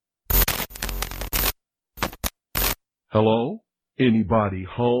Hello? Anybody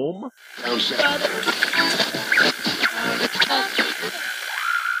home?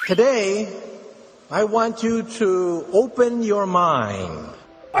 Today, I want you to open your mind.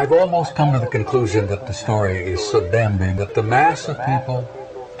 I've almost come to the conclusion that the story is so damning that the mass of people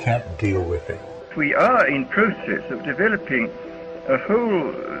can't deal with it. We are in process of developing a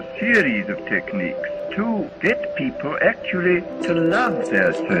whole series of techniques to get people actually to love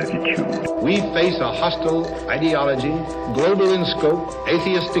their servitude. We face a hostile ideology, global in scope,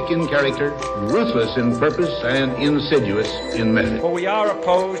 atheistic in character, ruthless in purpose, and insidious in method. For we are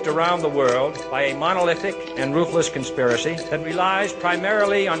opposed around the world by a monolithic and ruthless conspiracy that relies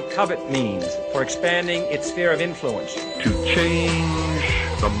primarily on covert means for expanding its sphere of influence. To change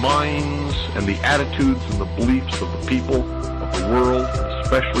the minds and the attitudes and the beliefs of the people of the world,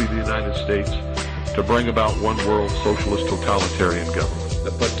 especially the United States, to bring about one world socialist totalitarian government.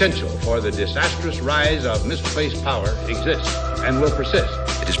 The potential for the disastrous rise of misplaced power exists and will persist.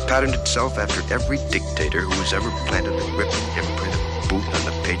 It has patterned itself after every dictator who has ever planted a gripping imprint of boot on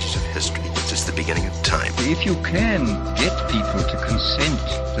the pages of history since the beginning of time. If you can get people to consent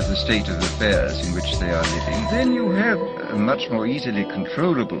to the state of affairs in which they are living, then you have a much more easily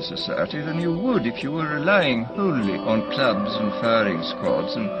controllable society than you would if you were relying wholly on clubs and firing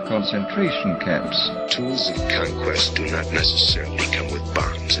squads and concentration camps. Tools of conquest do not necessarily come with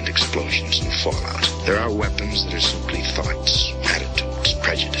bombs and explosions and fallout. There are weapons that are simply thoughts, attitudes,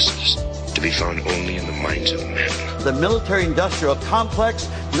 prejudices, to be found only in the minds of men. The military-industrial complex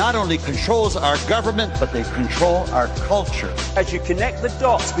not only controls our government, but they control our culture. As you connect the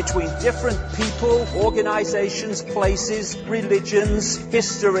dots between different people, organizations, places, religions,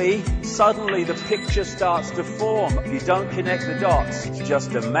 history, suddenly the picture starts to form. If you don't connect the dots, it's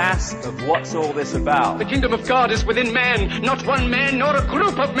just a mask of what's all this about. The kingdom of God is within man, not one man nor a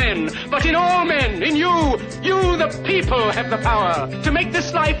group of men, but in all men, in you. You, the people, have the power to make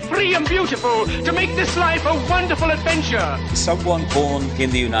this life free and beautiful, to make this life a wonderful adventure. Someone born in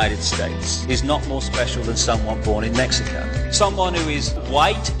the United States is not more special than someone born in Mexico. Someone who is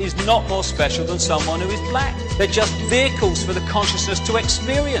white is not more special than someone who is black. They're just vehicles for the consciousness to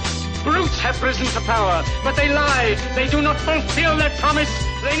experience. Brutes have risen to power, but they lie. They do not fulfill their promise.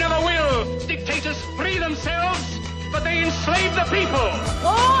 They never will. Dictators free themselves, but they enslave the people.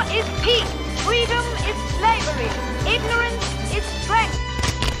 War is peace. Freedom is slavery. Ignorance is strength.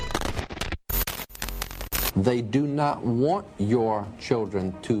 They do not want your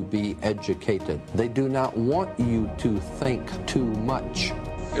children to be educated. They do not want you to think too much.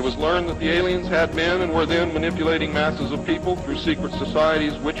 It was learned that the aliens had men and were then manipulating masses of people through secret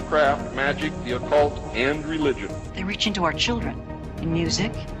societies, witchcraft, magic, the occult, and religion. They reach into our children in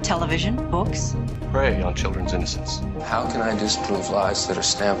music, television, books. Prey on children's innocence. How can I disprove lies that are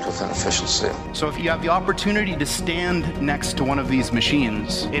stamped with an official seal? So if you have the opportunity to stand next to one of these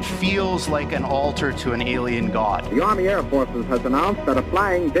machines, it feels like an altar to an alien god. The Army Air Forces has announced that a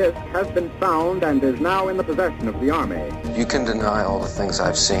flying disc has been found and is now in the possession of the Army. You can deny all the things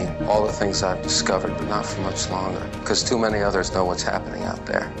I've seen, all the things I've discovered, but not for much longer, because too many others know what's happening out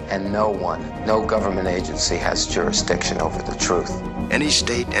there. And no one, no government agency has jurisdiction over the truth. Any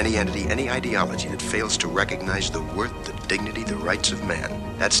state, any entity, any ideology that fails to recognize the worth, the dignity, the rights of man,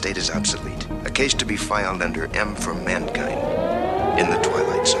 that state is obsolete. A case to be filed under M for Mankind in the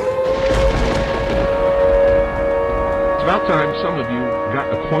Twilight Zone. It's about time some of you got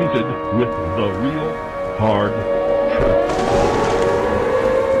acquainted with the real hard truth.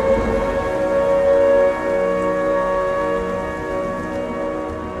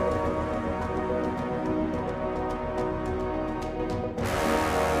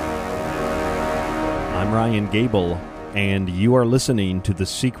 I'm Ryan Gable, and you are listening to the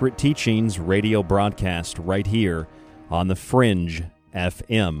Secret Teachings radio broadcast right here on the Fringe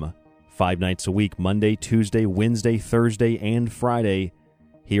FM. 5 nights a week, Monday, Tuesday, Wednesday, Thursday, and Friday,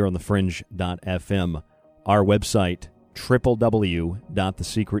 here on the Fringe.fm. Our website,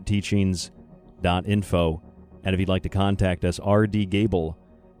 www.thesecretteachings.info. And if you'd like to contact us,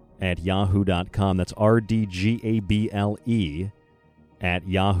 rdgable@yahoo.com. That's RDGABLE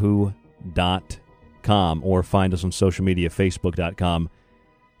 @yahoo.com. Or find us on social media,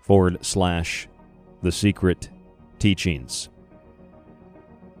 facebook.com/The Secret Teachings.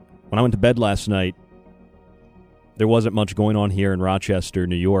 When I went to bed last night, there wasn't much going on here in Rochester,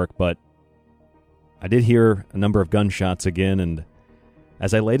 New York, but I did hear a number of gunshots again, and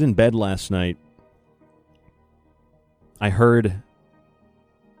as I laid in bed last night, I heard,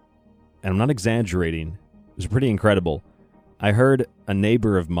 and I'm not exaggerating, it was pretty incredible, I heard a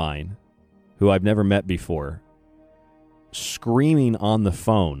neighbor of mine, who I've never met before, screaming on the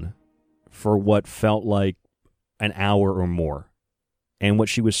phone for what felt like an hour or more. And what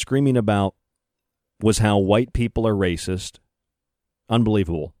she was screaming about was how white people are racist,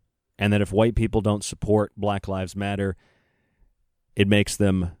 unbelievable, and that if white people don't support Black Lives Matter, it makes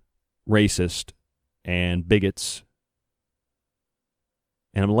them racist and bigots.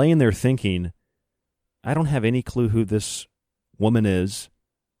 And I'm laying there thinking, I don't have any clue who this woman is.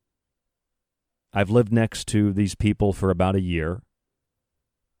 I've lived next to these people for about a year.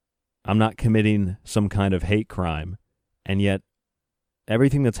 I'm not committing some kind of hate crime, and yet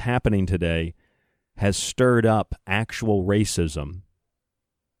everything that's happening today has stirred up actual racism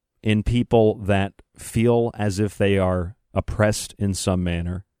in people that feel as if they are oppressed in some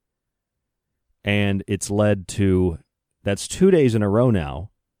manner. And it's led to, that's 2 days in a row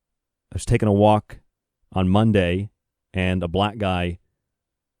now. I was taking a walk on Monday, and a black guy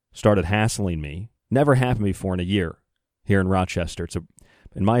started hassling me. Never happened before in a year here in Rochester. It's,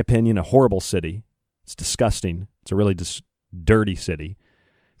 in my opinion, a horrible city. It's disgusting. It's a really dirty city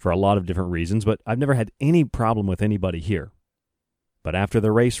for a lot of different reasons, but I've never had any problem with anybody here. But after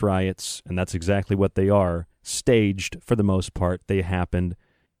the race riots, and that's exactly what they are, staged for the most part, they happened,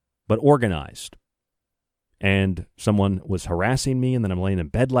 but organized. And someone was harassing me, and then I'm laying in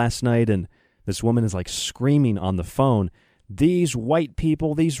bed last night, and this woman is like screaming on the phone, these white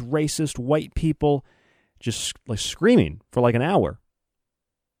people, these racist white people, just like screaming for like an hour.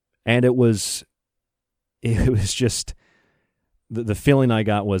 And it was just, the feeling I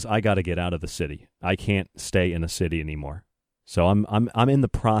got was, I got to get out of the city. I can't stay in a city anymore. So I'm in the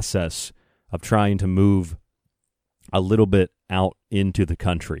process of trying to move a little bit out into the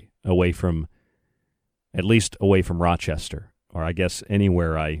country, at least away from Rochester, or I guess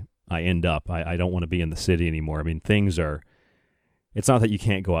anywhere I end up. I don't want to be in the city anymore. I mean, it's not that you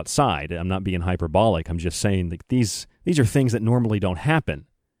can't go outside. I'm not being hyperbolic. I'm just saying that these are things that normally don't happen.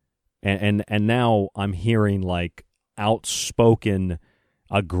 And now I'm hearing like outspoken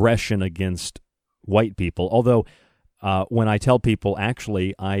aggression against white people. Although when I tell people,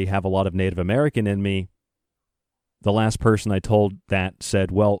 actually, I have a lot of Native American in me, the last person I told that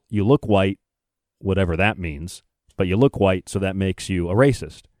said, well, you look white, whatever that means, but you look white, so that makes you a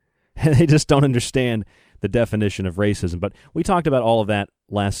racist. And they just don't understand the definition of racism. But we talked about all of that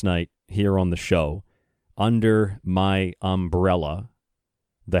last night here on the show, under my umbrella,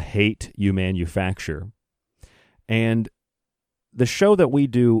 the hate you manufacture. And the show that we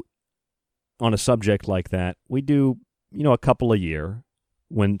do on a subject like that, we do, a couple a year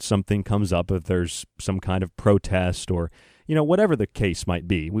when something comes up, if there's some kind of protest or, whatever the case might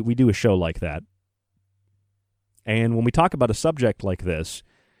be. We do a show like that. And when we talk about a subject like this,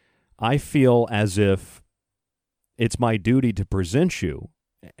 I feel as if it's my duty to present you,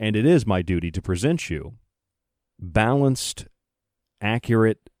 and it is my duty to present you, balanced,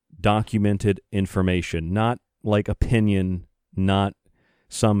 accurate, documented information, not like opinion, not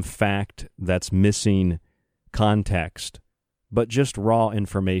some fact that's missing context, but just raw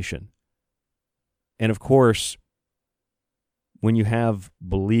information. And of course, when you have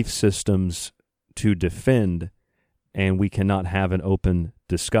belief systems to defend and we cannot have an open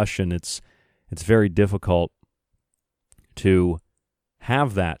discussion, it's very difficult to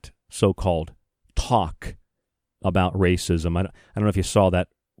have that so-called talk about racism. I don't know if you saw that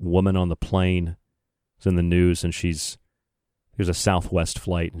woman on the plane. It's in the news, and there's a Southwest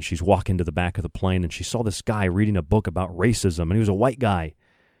flight, and she's walking to the back of the plane, and she saw this guy reading a book about racism, and he was a white guy.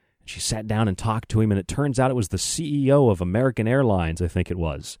 And she sat down and talked to him, and it turns out it was the CEO of American Airlines, I think it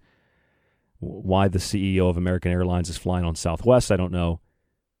was. Why the CEO of American Airlines is flying on Southwest, I don't know.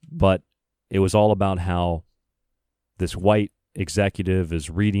 But it was all about how this white executive is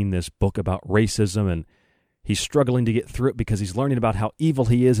reading this book about racism, and he's struggling to get through it because he's learning about how evil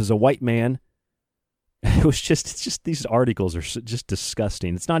he is as a white man. It's just these articles are just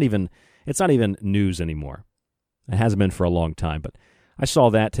disgusting. It's not even news anymore. It hasn't been for a long time, but I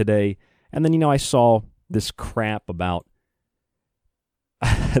saw that today. And then, I saw this crap about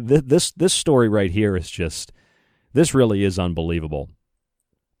this story right here is just, this really is unbelievable.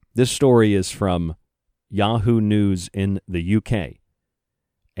 This story is from Yahoo News in the UK.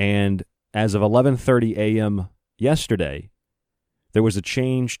 And as of 11:30 a.m. yesterday, there was a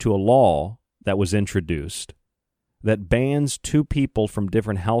change to a law that was introduced that bans two people from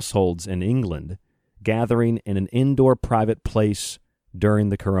different households in England gathering in an indoor private place during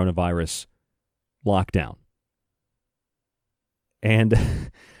the coronavirus lockdown. And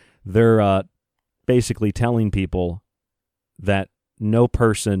they're basically telling people that no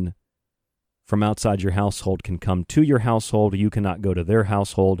person from outside your household can come to your household, you cannot go to their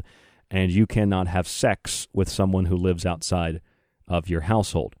household, and you cannot have sex with someone who lives outside of your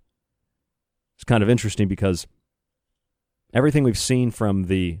household. It's kind of interesting because Everything we've seen from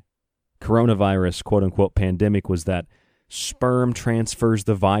the coronavirus, quote-unquote, pandemic was that sperm transfers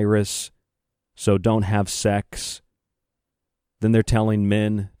the virus, so don't have sex. Then they're telling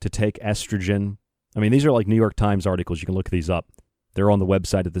men to take estrogen. I mean, these are like New York Times articles. You can look these up. They're on the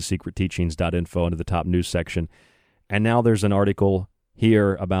website at thesecretteachings.info under the top news section. And now there's an article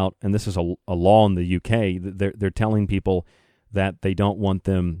here about, and this is a law in the UK, they're telling people that they don't want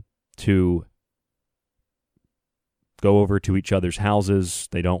them to go over to each other's houses.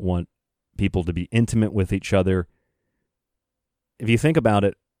 They don't want people to be intimate with each other. If you think about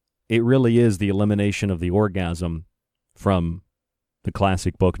it, it really is the elimination of the orgasm from the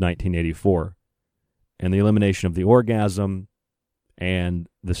classic book 1984. And the elimination of the orgasm and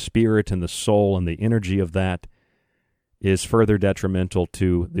the spirit and the soul and the energy of that is further detrimental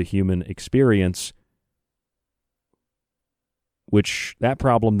to the human experience, which that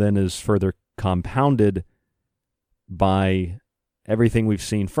problem then is further compounded by everything we've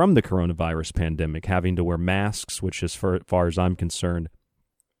seen from the coronavirus pandemic, having to wear masks, which as far as I'm concerned,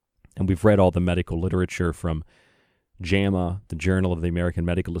 and we've read all the medical literature from JAMA, the Journal of the American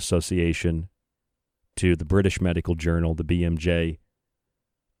Medical Association, to the British Medical Journal, the BMJ,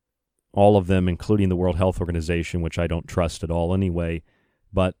 all of them, including the World Health Organization, which I don't trust at all anyway,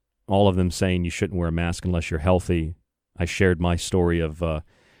 but all of them saying you shouldn't wear a mask unless you're healthy. I shared my story of a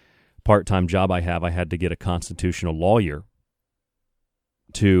part-time job I have. I had to get a constitutional lawyer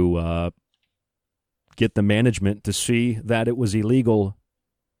to get the management to see that it was illegal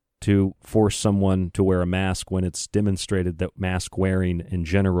to force someone to wear a mask when it's demonstrated that mask wearing in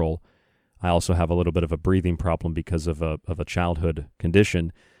general. I also have a little bit of a breathing problem because of a childhood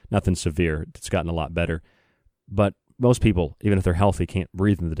condition. Nothing severe. It's gotten a lot better. But most people, even if they're healthy, can't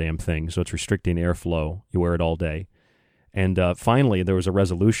breathe in the damn thing, so it's restricting airflow. You wear it all day. And finally, there was a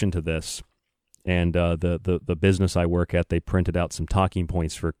resolution to this, and the business I work at, they printed out some talking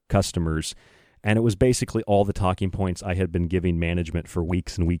points for customers, and it was basically all the talking points I had been giving management for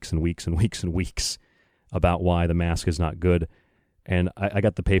weeks and weeks and weeks and weeks and weeks about why the mask is not good. And I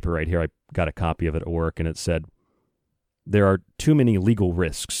got the paper right here. I got a copy of it at work, and it said, there are too many legal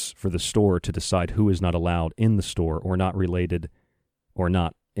risks for the store to decide who is not allowed in the store or not related or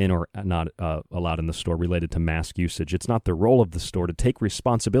not in or not allowed in the store related to mask usage. It's not the role of the store to take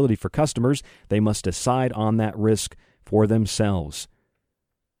responsibility for customers. They must decide on that risk for themselves.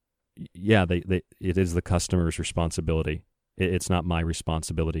 Yeah, it is the customer's responsibility. It's not my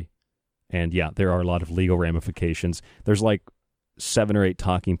responsibility. And yeah, there are a lot of legal ramifications. There's like 7 or 8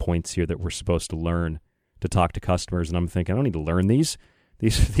 talking points here that we're supposed to learn to talk to customers, and I'm thinking, I don't need to learn these.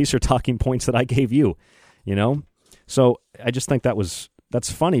 These are talking points that I gave you, you know? So I just think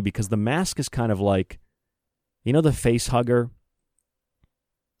that's funny because the mask is kind of like, you know, the face hugger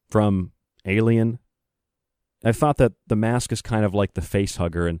from Alien? I thought that the mask is kind of like the face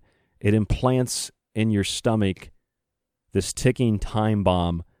hugger, and it implants in your stomach this ticking time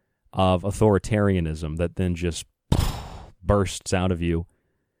bomb of authoritarianism that then just bursts out of you.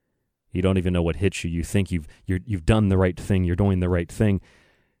 You don't even know what hits you. You think you've done the right thing. You're doing the right thing.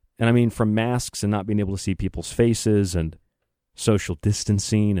 And I mean, from masks and not being able to see people's faces and social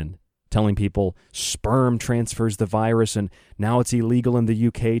distancing and telling people sperm transfers the virus, and now it's illegal in the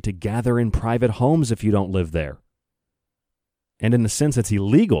UK to gather in private homes if you don't live there. And in a sense, it's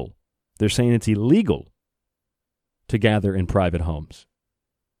illegal. They're saying it's illegal to gather in private homes.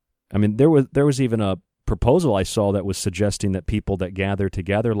 I mean, there was even a proposal I saw that was suggesting that people that gather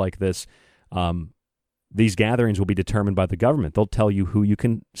together like this, these gatherings will be determined by the government. They'll tell you who you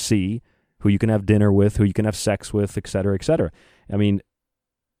can see, who you can have dinner with, who you can have sex with, et cetera, et cetera. I mean,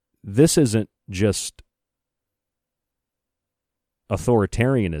 this isn't just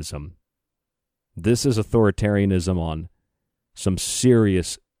authoritarianism. This is authoritarianism on some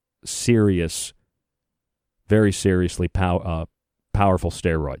serious, very seriously powerful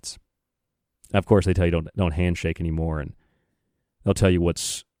steroids. Of course, they tell you don't handshake anymore, and they'll tell you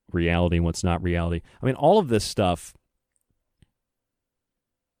what's reality and what's not reality. I mean, all of this stuff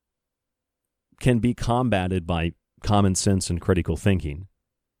can be combated by common sense and critical thinking.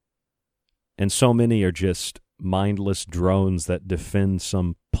 And so many are just mindless drones that defend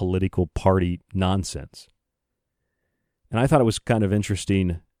some political party nonsense. And I thought it was kind of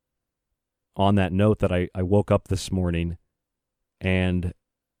interesting on that note that I woke up this morning and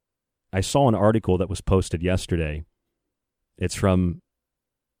I saw an article that was posted yesterday. It's from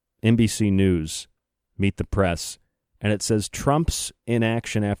NBC News, Meet the Press, and it says, Trump's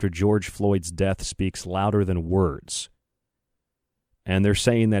inaction after George Floyd's death speaks louder than words. And they're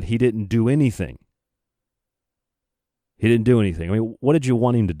saying that he didn't do anything. He didn't do anything. I mean, what did you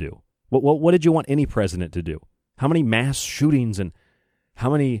want him to do? What did you want any president to do? How many mass shootings and how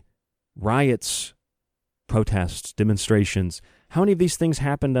many riots, protests, demonstrations, how many of these things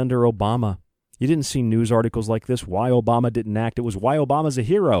happened under Obama? You didn't see news articles like this, why Obama didn't act. It was why Obama's a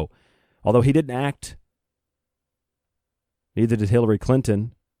hero. Although he didn't act, neither did Hillary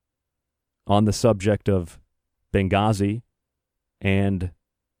Clinton on the subject of Benghazi and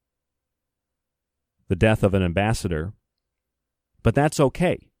the death of an ambassador. But that's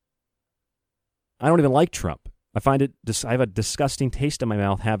okay. I don't even like Trump. I find it, I have a disgusting taste in my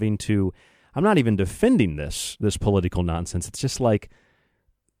mouth having to, I'm not even defending this political nonsense. It's just like,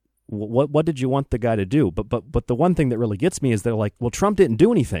 what did you want the guy to do? But the one thing that really gets me is they're like, well, Trump didn't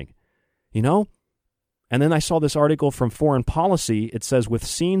do anything, you know? And then I saw this article from Foreign Policy. It says, with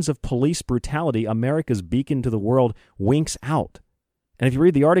scenes of police brutality, America's beacon to the world winks out. And if you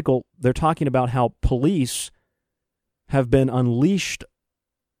read the article, they're talking about how police have been unleashed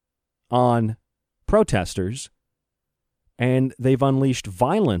on protesters, and they've unleashed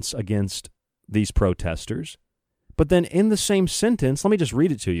violence against these protesters. But then in the same sentence, let me just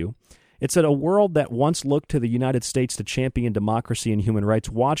read it to you. It said, a world that once looked to the United States to champion democracy and human rights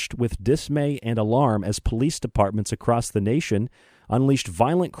watched with dismay and alarm as police departments across the nation unleashed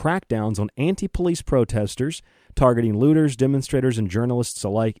violent crackdowns on anti-police protesters, targeting looters, demonstrators, and journalists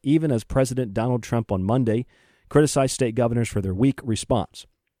alike, even as President Donald Trump on Monday criticized state governors for their weak response.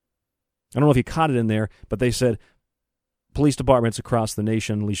 I don't know if you caught it in there, but they said police departments across the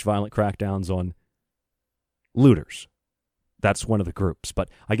nation unleashed violent crackdowns on looters. That's one of the groups. But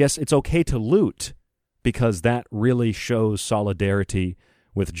I guess it's okay to loot because that really shows solidarity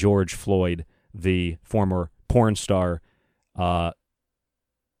with George Floyd, the former porn star,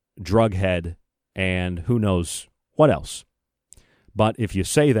 drug head, and who knows what else. But if you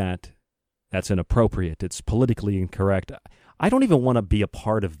say that, that's inappropriate. It's politically incorrect. I don't even want to be a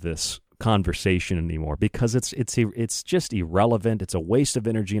part of this conversation anymore because it's just irrelevant. It's a waste of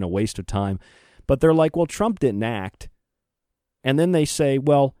energy and a waste of time. But they're like, well, Trump didn't act. And then they say,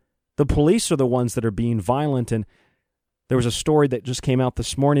 well, the police are the ones that are being violent. And there was a story that just came out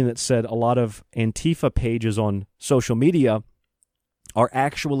this morning that said a lot of Antifa pages on social media are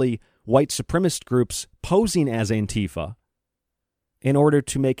actually white supremacist groups posing as Antifa in order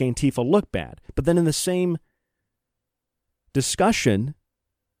to make Antifa look bad. But then in the same discussion,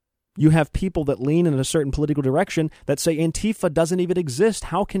 you have people that lean in a certain political direction that say Antifa doesn't even exist.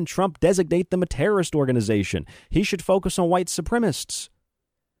 How can Trump designate them a terrorist organization? He should focus on white supremacists.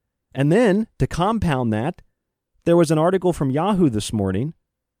 And then, to compound that, there was an article from Yahoo this morning,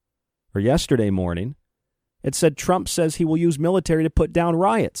 or yesterday morning. It said Trump says he will use military to put down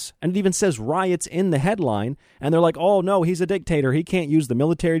riots. And it even says riots in the headline. And they're like, oh, no, he's a dictator. He can't use the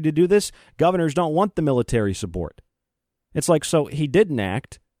military to do this. Governors don't want the military support. It's like, so he didn't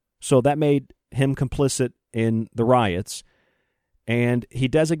act. So that made him complicit in the riots. And he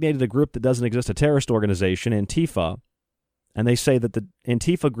designated a group that doesn't exist, a terrorist organization, Antifa. And they say that the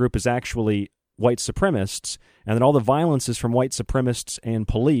Antifa group is actually white supremacists, and that all the violence is from white supremacists and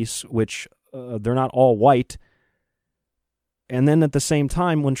police, which they're not all white. And then at the same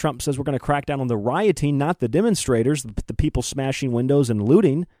time, when Trump says we're going to crack down on the rioting, not the demonstrators, the people smashing windows and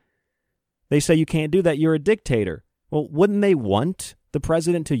looting, they say you can't do that, you're a dictator. Well, wouldn't they want the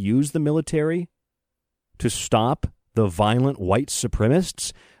president to use the military to stop the violent white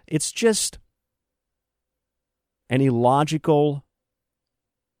supremacists? It's just an illogical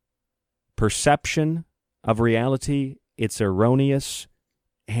perception of reality. It's erroneous,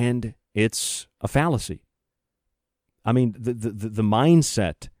 and it's a fallacy. I mean, the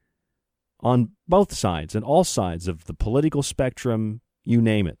mindset on both sides and all sides of the political spectrum, you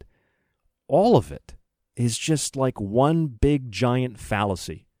name it, all of it is just like one big giant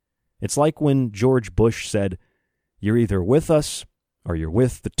fallacy. It's like when George Bush said, you're either with us or you're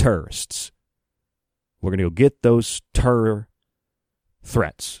with the terrorists. We're going to go get those terror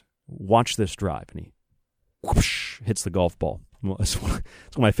threats. Watch this drive. And he whoosh, hits the golf ball. It's one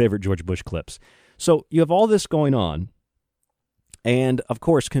of my favorite George Bush clips. So you have all this going on. And, of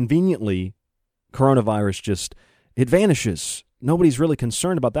course, conveniently, coronavirus just, it vanishes. Nobody's really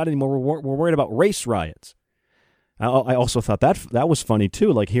concerned about that anymore. We're worried about race riots. I also thought that was funny,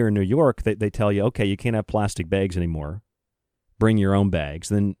 too. Like here in New York, they tell you, okay, you can't have plastic bags anymore. Bring your own bags.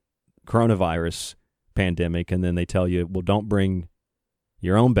 Then coronavirus pandemic, and then they tell you, well, don't bring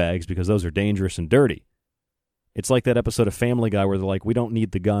your own bags because those are dangerous and dirty. It's like that episode of Family Guy where they're like, we don't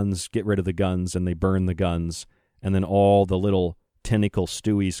need the guns, get rid of the guns, and they burn the guns, and then all the little tentacle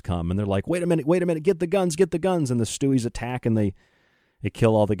Stewies come, and they're like, wait a minute, get the guns, and the Stewies attack, and they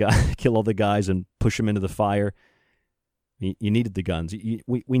kill all the guys and push them into the fire. You needed the guns.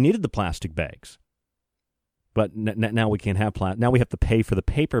 We needed the plastic bags. But now we can't have plastic. Now we have to pay for the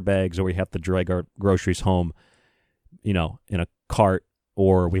paper bags, or we have to drag our groceries home, in a cart,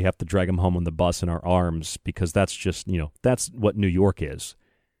 or we have to drag them home on the bus in our arms, because that's just, that's what New York is.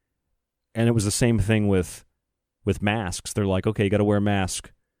 And it was the same thing with masks. They're like, okay, you got to wear a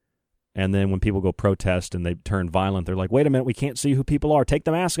mask. And then when people go protest and they turn violent, they're like, wait a minute, we can't see who people are. Take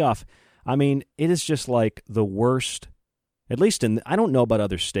the mask off. I mean, it is just like the worst, at least I don't know about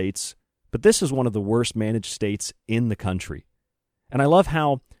other states, but this is one of the worst managed states in the country. And I love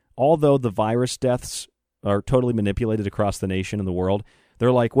how, although the virus deaths are totally manipulated across the nation and the world,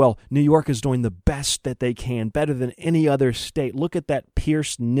 they're like, well, New York is doing the best that they can, better than any other state. Look at that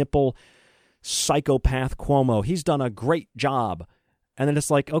pierced nipple psychopath Cuomo. He's done a great job. And then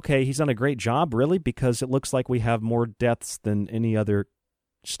it's like, okay, he's done a great job, really? Because it looks like we have more deaths than any other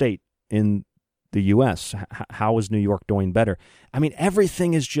state in the U.S. How is New York doing better? I mean,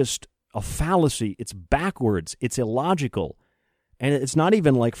 everything is just a fallacy. It's backwards. It's illogical. And it's not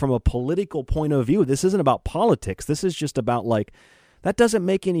even like from a political point of view. This isn't about politics. This is just about like, that doesn't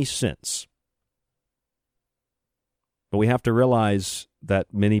make any sense. But we have to realize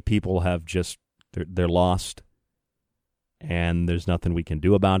that many people have just, they're lost. And there's nothing we can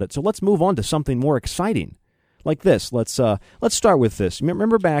do about it. So let's move on to something more exciting, like this. Let's start with this.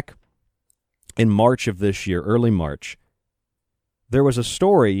 Remember back in March of this year, early March, there was a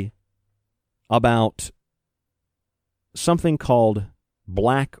story about something called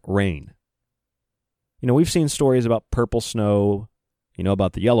black rain. We've seen stories about purple snow,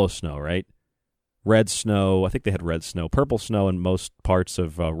 about the yellow snow, right? Red snow. I think they had red snow. Purple snow in most parts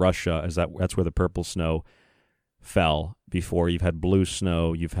of Russia. That's where the purple snow fell before. You've had blue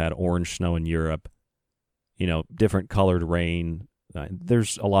snow, you've had orange snow in Europe, different colored rain.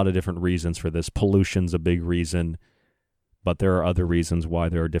 There's a lot of different reasons for this. Pollution's a big reason, but there are other reasons why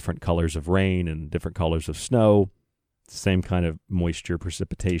there are different colors of rain and different colors of snow, same kind of moisture,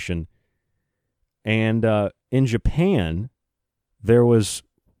 precipitation. And in Japan, there was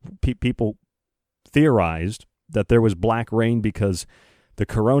people theorized that there was black rain because the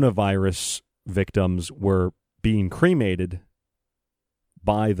coronavirus victims were being cremated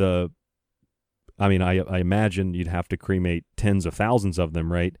by I imagine you'd have to cremate tens of thousands of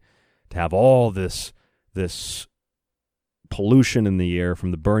them, right? To have all this pollution in the air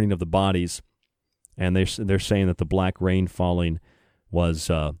from the burning of the bodies. And they're saying that the black rain falling was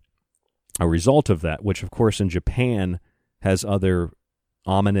a result of that, which of course in Japan has other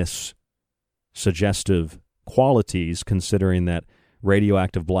ominous, suggestive qualities, considering that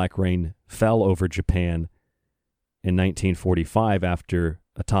radioactive black rain fell over Japan in 1945 after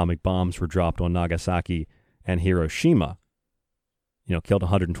atomic bombs were dropped on Nagasaki and Hiroshima. Killed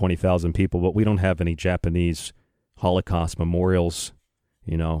 120,000 people, but we don't have any Japanese Holocaust memorials.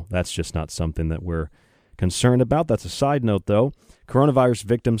 That's just not something that we're concerned about. That's a side note, though. Coronavirus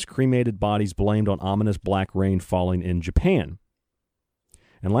victims' cremated bodies blamed on ominous black rain falling in Japan.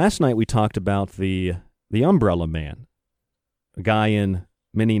 And last night we talked about the Umbrella Man, a guy in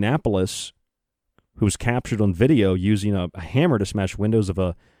Minneapolis who was captured on video using a hammer to smash windows of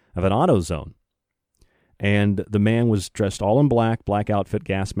an AutoZone. And the man was dressed all in black outfit,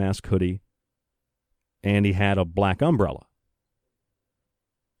 gas mask, hoodie, and he had a black umbrella.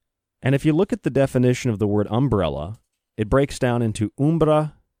 And if you look at the definition of the word umbrella, it breaks down into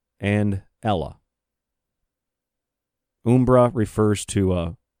umbra and ella. Umbra refers to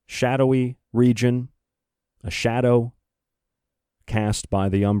a shadowy region, a shadow cast by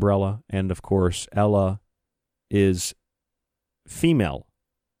the umbrella, and of course, ella is female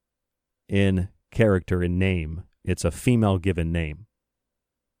in character, in name. It's a female given name.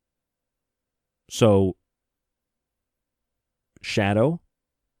 So, shadow,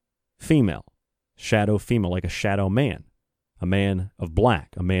 female. Shadow, female, like a shadow man. A man of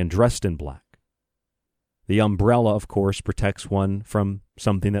black, a man dressed in black. The umbrella, of course, protects one from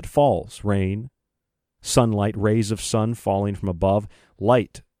something that falls, rain, sunlight, rays of sun falling from above,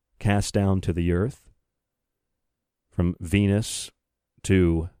 light cast down to the earth, from Venus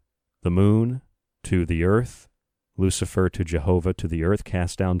to the moon to the earth, Lucifer to Jehovah to the earth,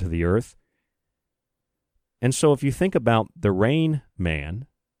 cast down to the earth. And so if you think about the Rain Man,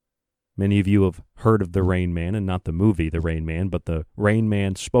 many of you have heard of the Rain Man, and not the movie The Rain Man, but the Rain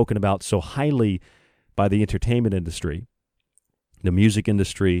Man spoken about so highly by the entertainment industry, the music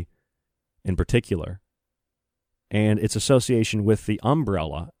industry in particular, and its association with the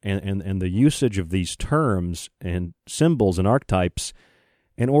umbrella and the usage of these terms and symbols and archetypes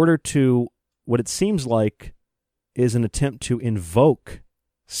in order to, what it seems like, is an attempt to invoke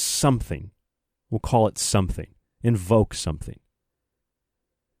something. We'll call it something. Invoke something.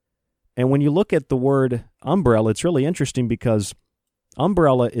 And when you look at the word umbrella, it's really interesting because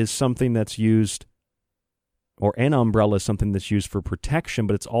umbrella is something that's used, or an umbrella is something that's used for protection,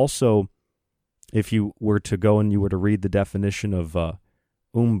 but it's also, if you were to go and you were to read the definition of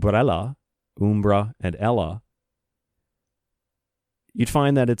umbrella, umbra and ella, you'd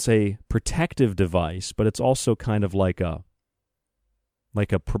find that it's a protective device, but it's also kind of like a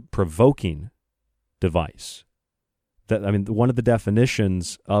provoking device. One of the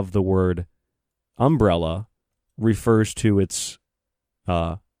definitions of the word umbrella refers to its,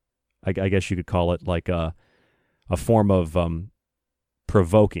 I guess you could call it like a form of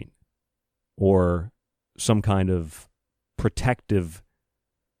provoking or some kind of protective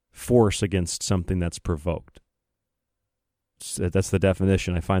force against something that's provoked. That's the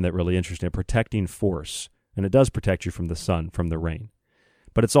definition. I find that really interesting. A protecting force. And it does protect you from the sun, from the rain.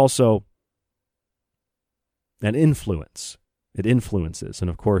 But it's also an influence. It influences. And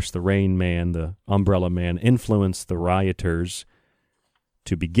of course, the Rain Man, the Umbrella Man, influenced the rioters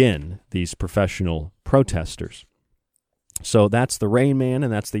to begin these professional protesters. So that's the Rain Man,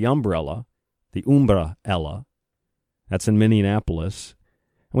 and that's the Umbrella, the Umbra Ella. That's in Minneapolis.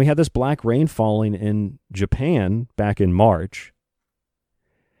 And we had this black rain falling in Japan back in March.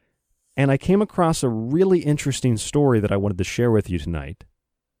 And I came across a really interesting story that I wanted to share with you tonight.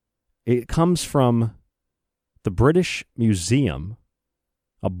 It comes from the British Museum,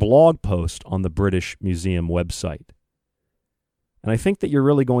 a blog post on the British Museum website. And I think that you're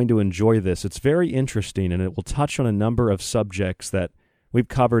really going to enjoy this. It's very interesting, and it will touch on a number of subjects that we've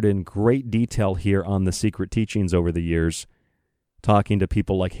covered in great detail here on The Secret Teachings over the years, talking to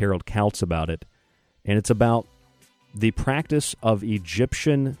people like Harold Kautz about it. And it's about the practice of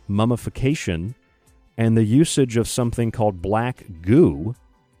Egyptian mummification and the usage of something called black goo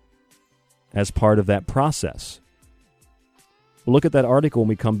as part of that process. We'll look at that article when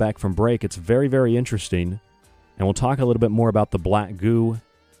we come back from break. It's very, very interesting. And we'll talk a little bit more about the black goo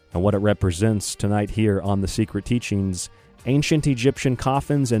and what it represents tonight here on The Secret Teachings, Ancient Egyptian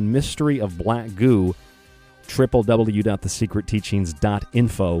Coffins and Mystery of Black Goo,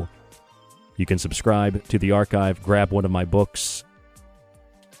 www.thesecretteachings.info. You can subscribe to the archive, grab one of my books,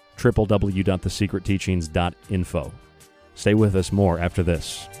 www.thesecretteachings.info. Stay with us, more after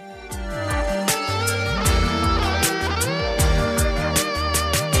this.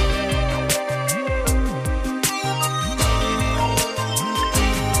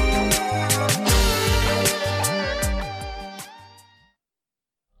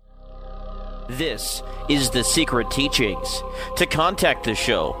 This is The Secret Teachings. To contact the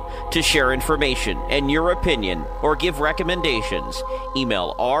show, to share information and your opinion, or give recommendations,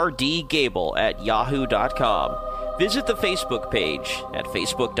 email rdgable@yahoo.com. Visit the Facebook page at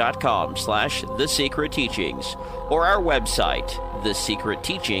facebook.com/thesecretteachings or our website,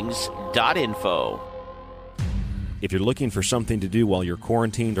 thesecretteachings.info. If you're looking for something to do while you're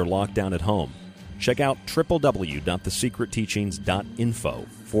quarantined or locked down at home, check out www.thesecretteachings.info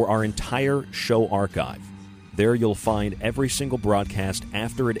for our entire show archive. There you'll find every single broadcast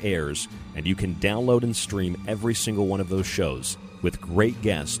after it airs, and you can download and stream every single one of those shows with great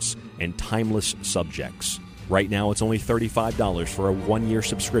guests and timeless subjects. Right now, it's only $35 for a one-year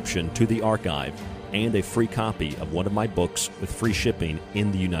subscription to the archive and a free copy of one of my books with free shipping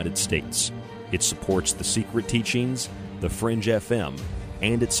in the United States. It supports The Secret Teachings, The Fringe FM,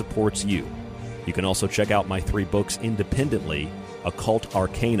 and it supports you. You can also check out my 3 books independently: Occult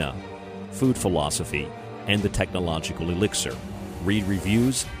Arcana, Food Philosophy, and The Technological Elixir. Read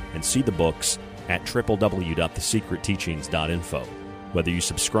reviews and see the books at www.thesecretteachings.info. Whether you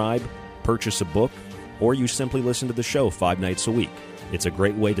subscribe, purchase a book, or you simply listen to the show 5 nights a week, it's a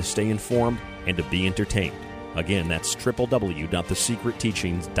great way to stay informed and to be entertained. Again, that's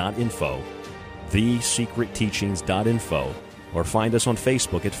www.thesecretteachings.info, thesecretteachings.info, or find us on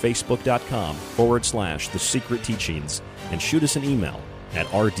Facebook at facebook.com/The Secret Teachings, and shoot us an email at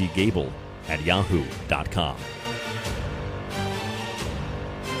rdgable@yahoo.com.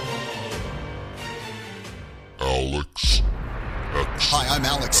 Alex X. Hi, I'm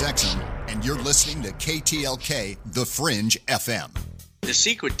Alex Exum, and you're listening to KTLK, The Fringe FM. The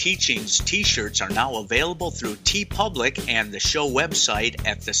Secret Teachings t-shirts are now available through TeePublic and the show website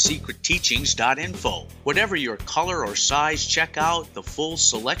at thesecretteachings.info. Whatever your color or size, check out the full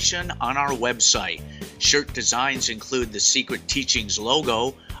selection on our website. Shirt designs include the Secret Teachings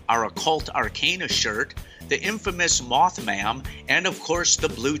logo, our Occult Arcana shirt, the infamous Mothman, and of course the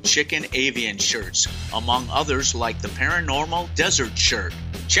Blue Chicken Avian shirts, among others like the Paranormal Desert shirt.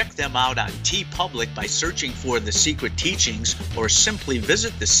 Check them out on TeePublic by searching for The Secret Teachings, or simply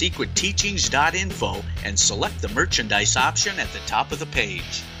visit thesecretteachings.info and select the merchandise option at the top of the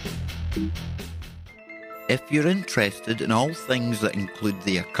page. If you're interested in all things that include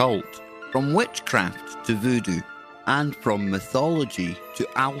the occult, from witchcraft to voodoo, and from mythology to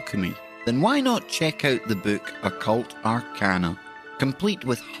alchemy, then why not check out the book Occult Arcana, complete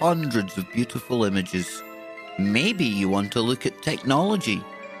with hundreds of beautiful images. Maybe you want to look at technology,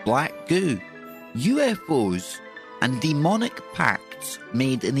 black goo, UFOs, and demonic pacts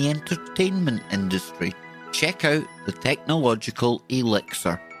made in the entertainment industry. Check out the technological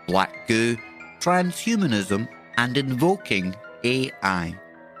elixir, black goo, transhumanism, and invoking AI.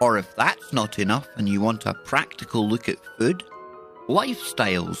 Or if that's not enough and you want a practical look at food,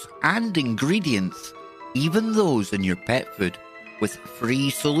 lifestyles, and ingredients, even those in your pet food, with free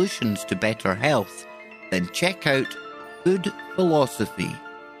solutions to better health, then check out Food Philosophy.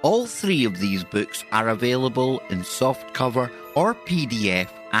 All three of these books are available in softcover or PDF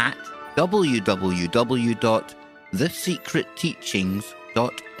at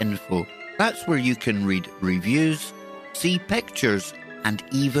www.thesecretteachings.info. That's where you can read reviews, see pictures, and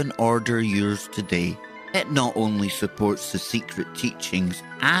even order yours today. It not only supports The Secret Teachings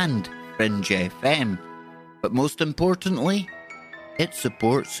and Fringe FM, but most importantly, it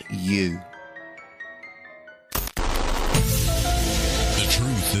supports you. The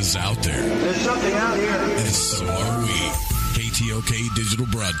truth is out there. There's something out here. And so are we. KTLK Digital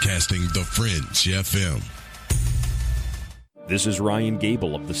Broadcasting, The Fringe FM. This is Ryan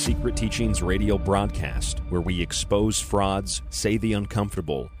Gable of the Secret Teachings radio broadcast, where we expose frauds, say the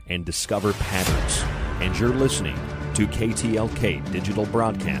uncomfortable, and discover patterns. And you're listening to KTLK Digital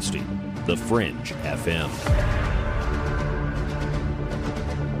Broadcasting, The Fringe FM.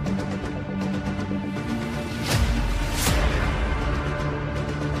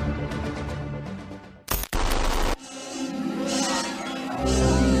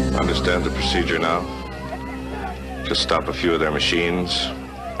 Understand the procedure now? Just stop a few of their machines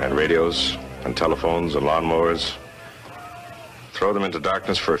and radios and telephones and lawnmowers. Throw them into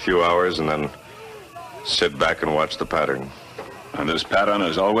darkness for a few hours and then sit back and watch the pattern. And this pattern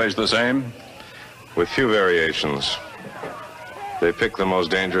is always the same? With few variations. They pick the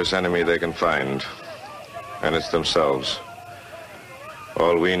most dangerous enemy they can find, and it's themselves.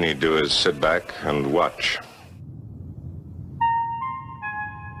 All we need to do is sit back and watch.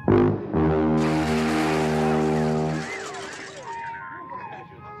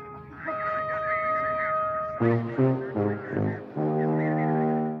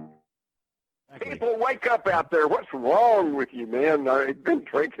 People, wake up out there. What's wrong with you, man? I've been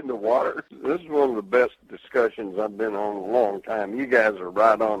drinking the water. This is one of the best discussions I've been on in a long time. You guys are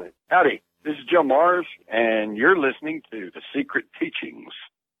right on it. Howdy, this is Joe Mars, and you're listening to The Secret Teachings.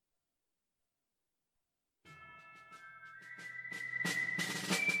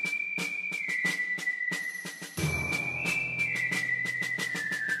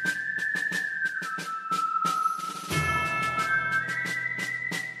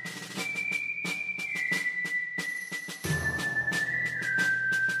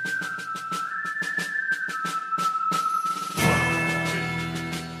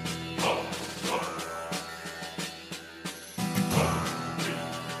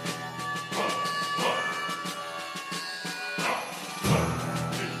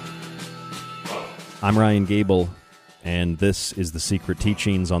 I'm Ryan Gable, and this is The Secret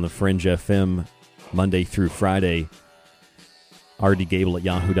Teachings on the Fringe FM, Monday through Friday.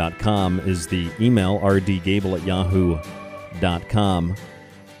 rdgable@yahoo.com is the email, rdgable@yahoo.com.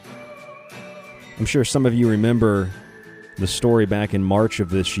 I'm sure some of you remember the story back in March of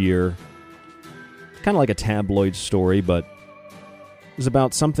this year. Kind of like a tabloid story, but it was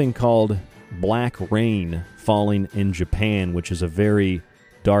about something called black rain falling in Japan, which is a very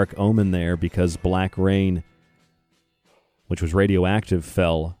dark omen there because black rain, which was radioactive,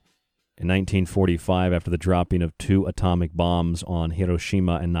 fell in 1945 after the dropping of 2 atomic bombs on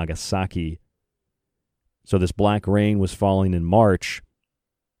Hiroshima and Nagasaki. So this black rain was falling in March.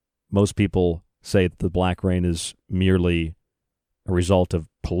 Most people say that the black rain is merely a result of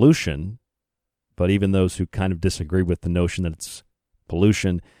pollution, but even those who kind of disagree with the notion that it's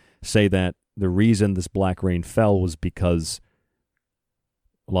pollution say that the reason this black rain fell was because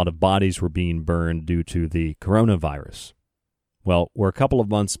a lot of bodies were being burned due to the coronavirus. Well, we're a couple of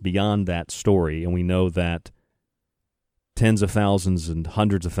months beyond that story, and we know that tens of thousands and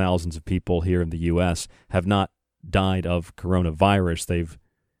hundreds of thousands of people here in the U.S. have not died of coronavirus. They've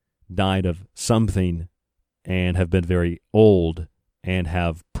died of something and have been very old and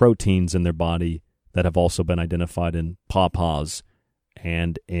have proteins in their body that have also been identified in pawpaws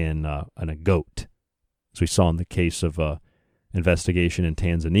and in a goat, as we saw in the case of investigation in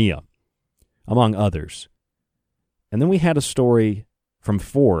Tanzania, among others. And then we had a story from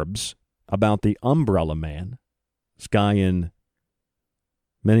Forbes about the Umbrella Man, this guy in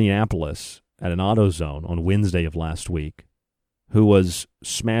Minneapolis at an AutoZone on Wednesday of last week, who was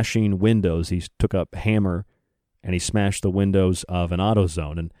smashing windows. He took a hammer and he smashed the windows of an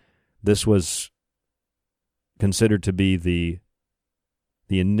AutoZone, and this was considered to be the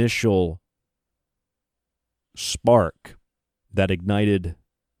initial spark that ignited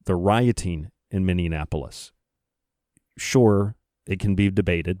the rioting in Minneapolis. Sure, it can be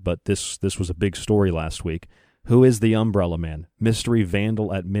debated, but this was a big story last week. Who is the Umbrella Man? Mystery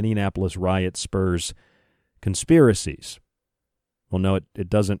vandal at Minneapolis riot spurs conspiracies. Well, no, it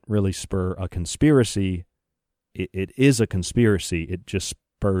doesn't really spur a conspiracy. It is a conspiracy. It just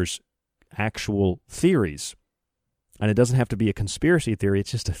spurs actual theories. And it doesn't have to be a conspiracy theory.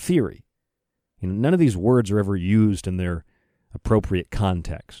 It's just a theory. None of these words are ever used in their appropriate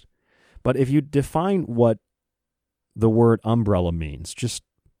context. But if you define what the word umbrella means, just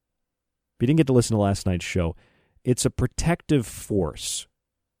if you didn't get to listen to last night's show, it's a protective force.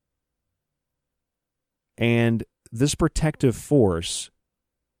 And this protective force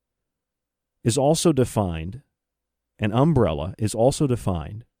is also defined, an umbrella is also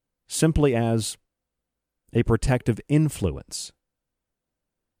defined simply as a protective influence.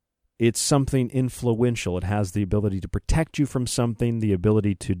 It's something influential. It has the ability to protect you from something, the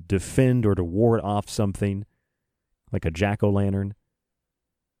ability to defend or to ward off something, like a jack-o'-lantern.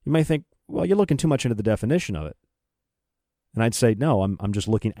 You might think, well, you're looking too much into the definition of it. And I'd say, no, I'm just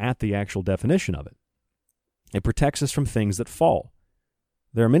looking at the actual definition of it. It protects us from things that fall.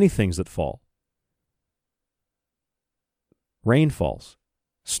 There are many things that fall. Rain falls,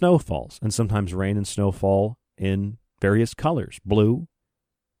 snow falls, and sometimes rain and snow fall in various colors: blue,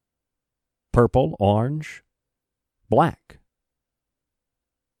 purple, orange, black.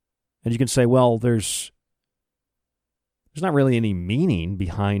 And you can say, well, there's not really any meaning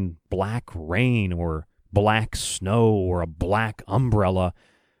behind black rain or black snow or a black umbrella.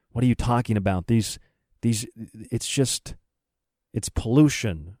 What are you talking about? These it's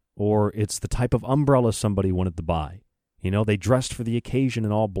pollution, or it's the type of umbrella somebody wanted to buy. They dressed for the occasion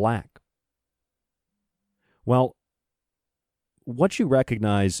in all black. Well, what you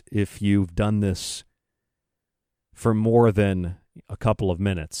recognize if you've done this for more than a couple of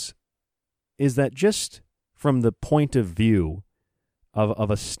minutes is that just from the point of view of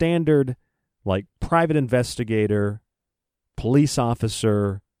a standard, like, private investigator, police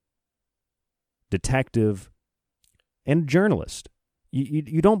officer, detective, and journalist,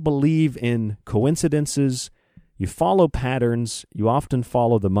 you don't believe in coincidences. You follow patterns. You often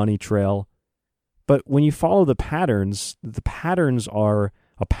follow the money trail. But when you follow the patterns are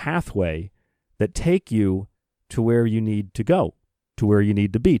a pathway that take you to where you need to go, to where you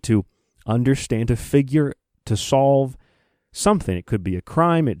need to be, to understand, to figure, to solve something. It could be a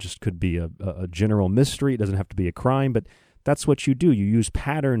crime. It just could be a general mystery. It doesn't have to be a crime, but that's what you do. You use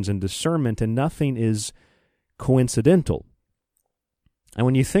patterns and discernment, and nothing is coincidental. And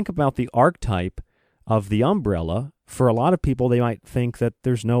when you think about the archetype of the umbrella, for a lot of people, they might think that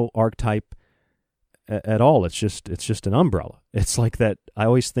there's no archetype at all. It's just an umbrella. It's like that. I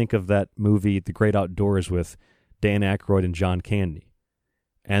always think of that movie, The Great Outdoors, with Dan Aykroyd and John Candy.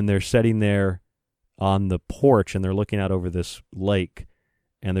 And they're sitting there on the porch, and they're looking out over this lake,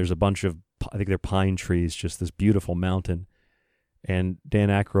 and there's a bunch of, I think they're pine trees, just this beautiful mountain. And Dan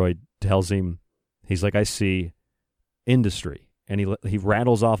Aykroyd tells him, he's like, I see industry. And he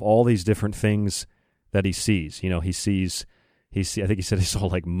rattles off all these different things that he sees. He sees, I think he said he saw,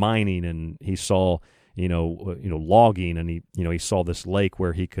 like, mining, and he saw, logging, and he saw this lake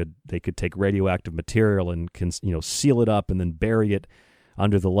where they could take radioactive material and seal it up and then bury it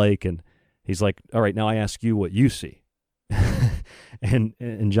under the lake. And he's like, all right, now I ask you what you see.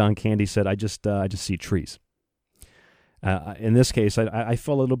 and John Candy said, I just see trees. In this case, I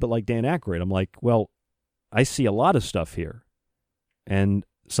feel a little bit like Dan Aykroyd. I'm like, well, I see a lot of stuff here. And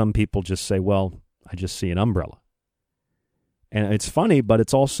some people just say, well, I just see an umbrella. And it's funny, but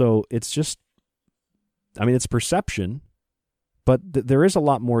it's perception, but there is a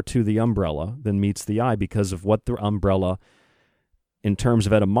lot more to the umbrella than meets the eye because of what the umbrella, in terms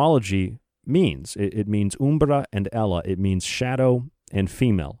of etymology, means. It means umbra and ella. It means shadow and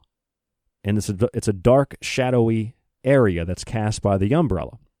female. And it's a dark, shadowy area that's cast by the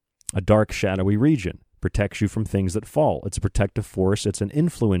umbrella. A dark, shadowy region protects you from things that fall. It's a protective force. It's an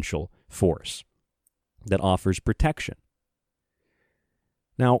influential force that offers protection.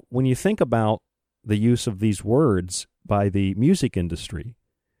 Now, when you think about the use of these words by the music industry,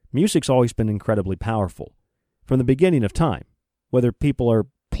 music's always been incredibly powerful from the beginning of time. Whether people are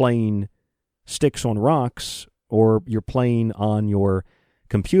playing sticks on rocks or you're playing on your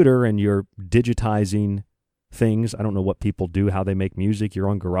computer and you're digitizing things. I don't know what people do, how they make music. You're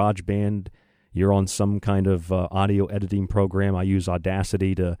on GarageBand. You're on some kind of audio editing program. I use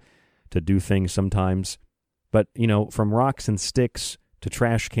Audacity to do things sometimes. But, from rocks and sticks to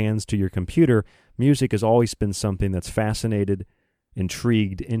trash cans to your computer, music has always been something that's fascinated,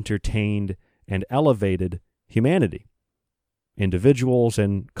 intrigued, entertained, and elevated humanity, individuals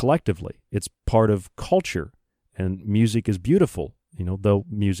and collectively. It's part of culture, and music is beautiful, though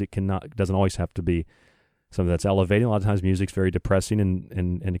music doesn't always have to be something that's elevating. A lot of times music's very depressing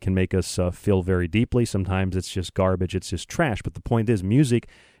and it can make us feel very deeply. Sometimes it's just garbage, it's just trash. But the point is, music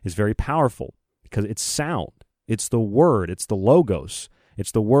is very powerful because it's sound. It's the word, it's the logos.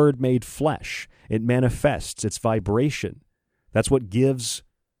 It's the word made flesh. It manifests, it's vibration. That's what gives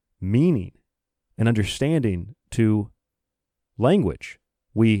meaning and understanding to language.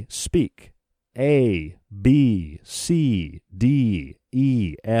 We speak A, B, C, D,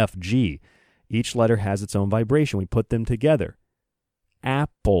 E, F, G. Each letter has its own vibration. We put them together.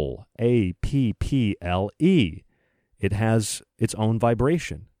 Apple, A-P-P-L-E. It has its own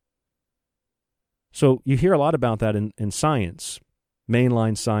vibration. So you hear a lot about that in science,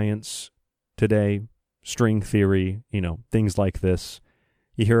 mainline science today, string theory, things like this.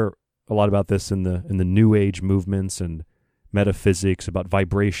 You hear a lot about this in the New Age movements and metaphysics, about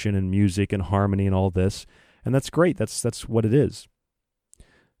vibration and music and harmony and all this. And that's great. That's what it is.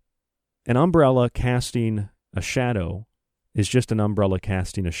 An umbrella casting a shadow is just an umbrella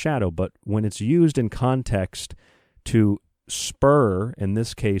casting a shadow, but when it's used in context to spur, in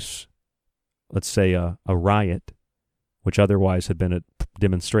this case, let's say a riot, which otherwise had been a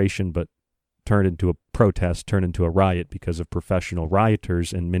demonstration but turned into a protest, turned into a riot because of professional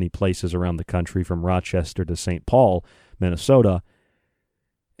rioters in many places around the country, from Rochester to St. Paul, Minnesota,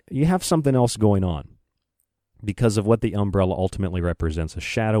 you have something else going on because of what the umbrella ultimately represents, a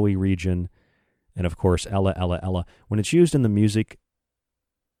shadowy region, and of course, Ella, Ella, Ella. When it's used in the music,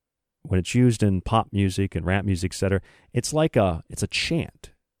 when it's used in pop music and rap music, etc., it's a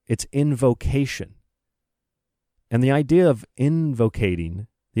chant. It's invocation. And the idea of invocating,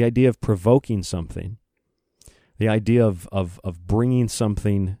 the idea of provoking something, the idea of bringing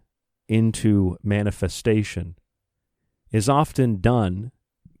something into manifestation is often done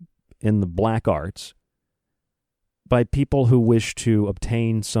in the black arts by people who wish to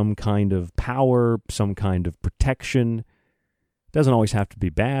obtain some kind of power, some kind of protection. It doesn't always have to be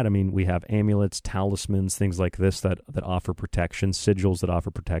bad. I mean, we have amulets, talismans, things like this that offer protection, sigils that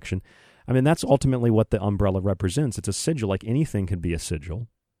offer protection. I mean, that's ultimately what the umbrella represents. It's a sigil. Like anything could be a sigil.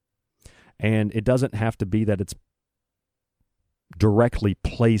 And it doesn't have to be that it's directly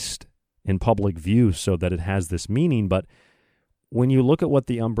placed in public view so that it has this meaning, but when you look at what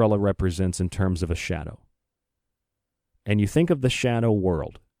the umbrella represents in terms of a shadow, and you think of the shadow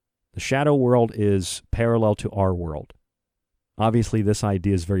world is parallel to our world. Obviously, this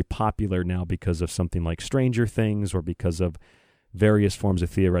idea is very popular now because of something like Stranger Things or because of various forms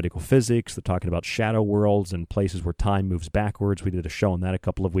of theoretical physics. They're talking about shadow worlds and places where time moves backwards. We did a show on that a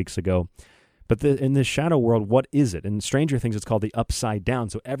couple of weeks ago. But in this shadow world, what is it? In Stranger Things, it's called the upside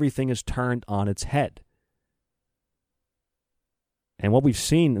down. So everything is turned on its head. And what we've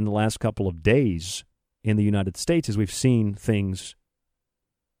seen in the last couple of days in the United States is we've seen things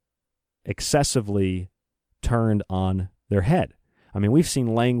excessively turned on their head. I mean, we've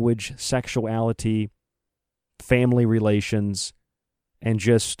seen language, sexuality, family relations, and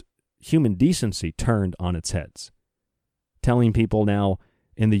just human decency turned on its heads. Telling people now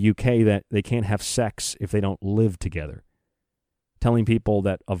in the UK that they can't have sex if they don't live together. Telling people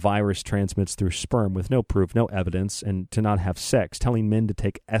that a virus transmits through sperm with no proof, no evidence, and to not have sex. Telling men to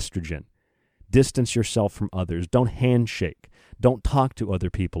take estrogen. Distance yourself from others. Don't handshake. Don't talk to other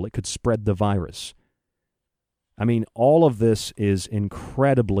people. It could spread the virus. I mean, all of this is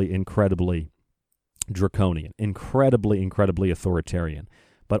incredibly, incredibly draconian, incredibly authoritarian.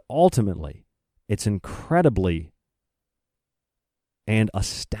 But ultimately, it's incredibly and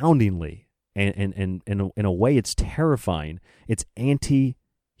astoundingly, and in a way it's terrifying, it's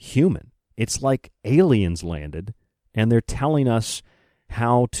anti-human. It's like aliens landed, and they're telling us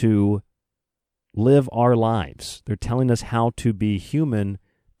how to live our lives. They're telling us how to be human,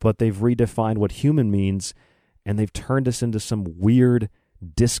 but they've redefined what human means, and they've turned us into some weird,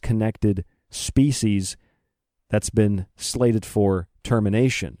 disconnected species that's been slated for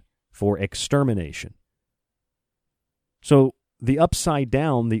termination, for extermination. So the upside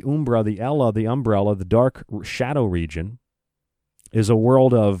down, the umbra, the ella, the umbrella, the dark shadow region is a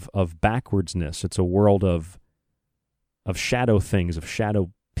world of backwardsness. It's a world of shadow things, of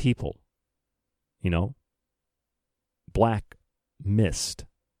shadow people. You know, black mist,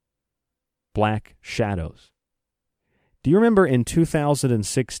 black shadows. Do you remember in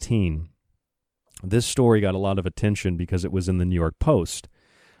 2016, this story got a lot of attention because it was in the New York Post,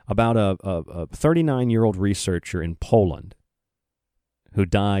 about a 39-year-old researcher in Poland who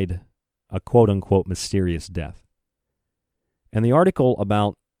died a quote-unquote mysterious death. And the article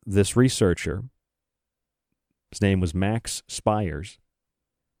about this researcher, his name was Max Spires,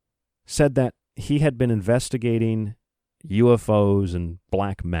 said that he had been investigating UFOs and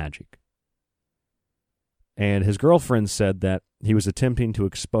black magic. And his girlfriend said that he was attempting to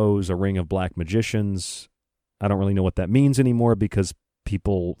expose a ring of black magicians. I don't really know what that means anymore because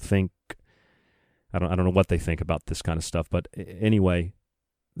people think, I don't know what they think about this kind of stuff. But anyway,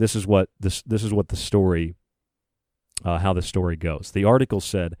 this is what the story, how the story goes. The article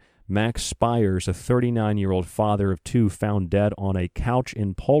said, Max Spires, a 39-year-old father of two, found dead on a couch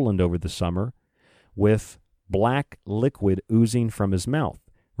in Poland over the summer with black liquid oozing from his mouth,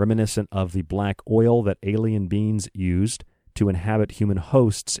 reminiscent of the black oil that alien beings used to inhabit human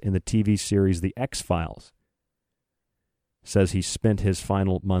hosts in the TV series The X-Files. Says he spent his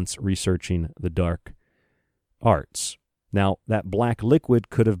final months researching the dark arts. Now, that black liquid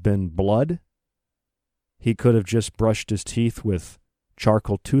could have been blood. He could have just brushed his teeth with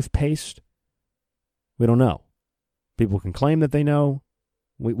charcoal toothpaste. We don't know. People can claim that they know.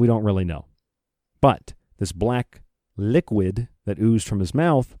 We don't really know. But this black liquid that oozed from his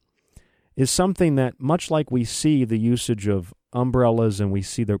mouth is something that, much like we see the usage of umbrellas and we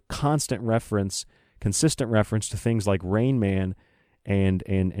see the consistent reference to things like Rain Man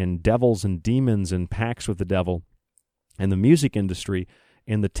and devils and demons and pacts with the devil, and the music industry,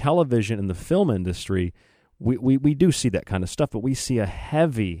 in the television and the film industry, we do see that kind of stuff, but we see a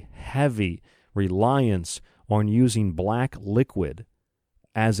heavy reliance on using black liquid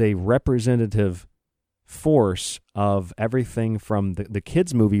as a representative force of everything from the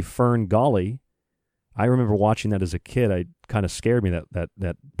kids' movie Fern Gully. I remember watching that as a kid. It kind of scared me,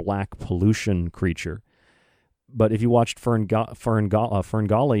 that black pollution creature. But if you watched Fern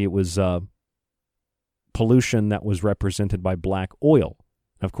Gully, it was pollution that was represented by black oil.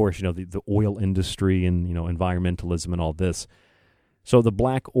 Of course, the oil industry and, environmentalism and all this. So the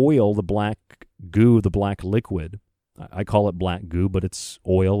black oil, the black goo, the black liquid, I call it black goo, but it's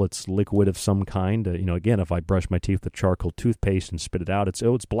oil, it's liquid of some kind. Again, if I brush my teeth with charcoal toothpaste and spit it out,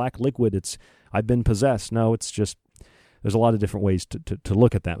 it's black liquid, I've been possessed. No, it's just, there's a lot of different ways to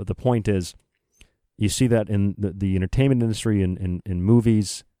look at that. But the point is, you see that in the entertainment industry, in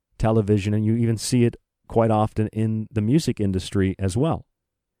movies, television, and you even see it quite often in the music industry as well.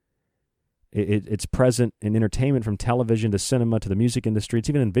 It's present in entertainment, from television to cinema to the music industry. It's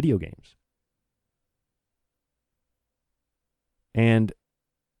even in video games. And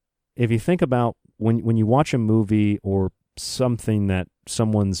if you think about when you watch a movie or something that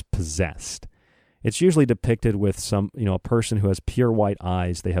someone's possessed, it's usually depicted with a person who has pure white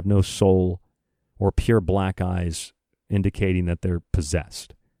eyes, they have no soul, or pure black eyes, indicating that they're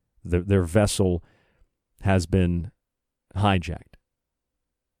possessed. Their vessel has been hijacked.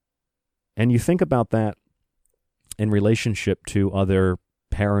 And you think about that in relationship to other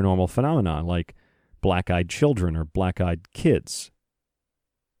paranormal phenomena like black-eyed children or black-eyed kids.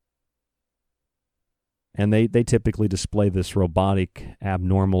 And they typically display this robotic,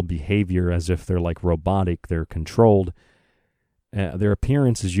 abnormal behavior as if they're like robotic, they're controlled. Their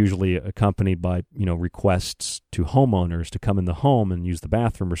appearance is usually accompanied by, requests to homeowners to come in the home and use the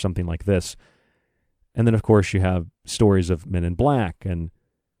bathroom or something like this. And then, of course, you have stories of Men in Black, and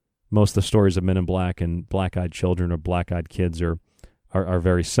most of the stories of Men in Black and black-eyed children or black-eyed kids are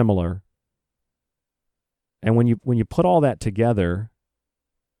very similar. And when you put all that together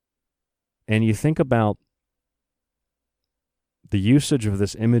and you think about the usage of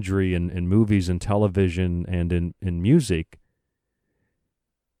this imagery in movies and television and in music,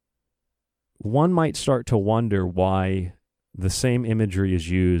 one might start to wonder why the same imagery is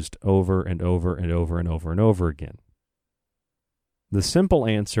used over and over and over and over and over again. The simple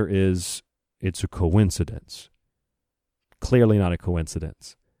answer is it's a coincidence. Clearly not a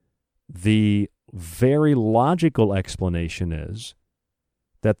coincidence. The very logical explanation is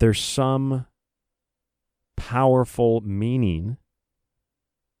that there's some powerful meaning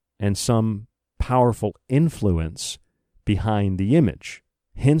and some powerful influence behind the image.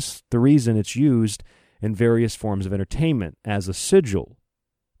 Hence the reason it's used in various forms of entertainment as a sigil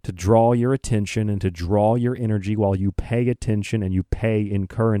to draw your attention and to draw your energy while you pay attention and you pay in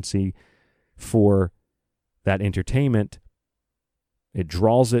currency for that entertainment. It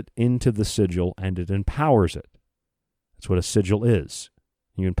draws it into the sigil and it empowers it. That's what a sigil is.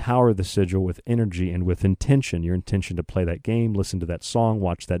 You empower the sigil with energy and with intention. Your intention to play that game, listen to that song,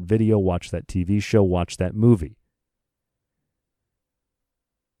 watch that video, watch that TV show, watch that movie.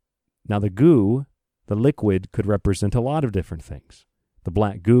 Now the goo, the liquid, could represent a lot of different things. The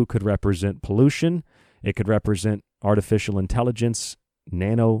black goo could represent pollution. It could represent artificial intelligence,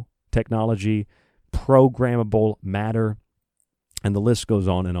 nanotechnology, programmable matter, and the list goes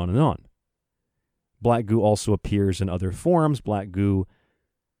on and on and on. Black goo also appears in other forms. Black goo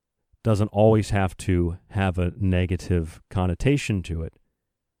doesn't always have to have a negative connotation to it.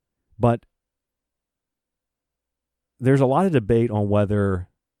 But there's a lot of debate on whether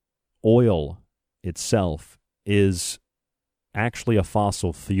oil itself is actually a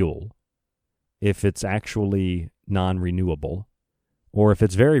fossil fuel, if it's actually non-renewable, or if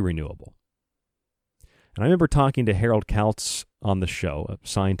it's very renewable. And I remember talking to Harold Kautz on the show, a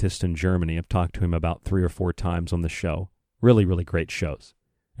scientist in Germany. I've talked to him about 3 or 4 times on the show. Really, really great shows.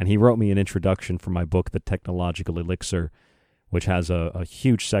 And he wrote me an introduction for my book, The Technological Elixir, which has a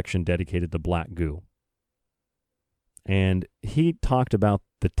huge section dedicated to black goo. And he talked about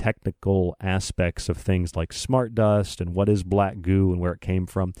the technical aspects of things like smart dust and what is black goo and where it came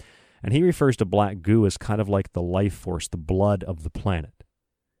from. And he refers to black goo as kind of like the life force, the blood of the planet.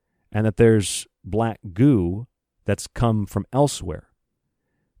 And that there's black goo that's come from elsewhere,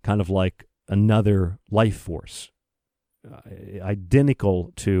 kind of like another life force,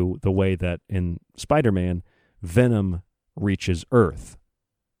 identical to the way that in Spider-Man, Venom reaches Earth.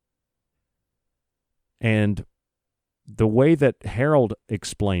 And the way that Harold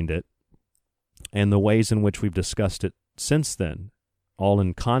explained it, and the ways in which we've discussed it since then, all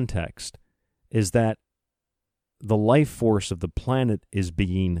in context, is that the life force of the planet is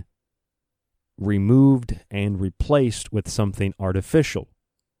being removed and replaced with something artificial.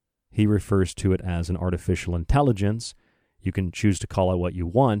 He refers to it as an artificial intelligence. You can choose to call it what you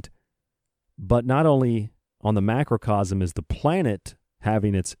want, but not only on the macrocosm is the planet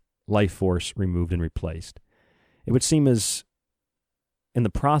having its life force removed and replaced. It would seem as, in the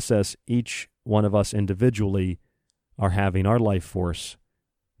process, each one of us individually are having our life force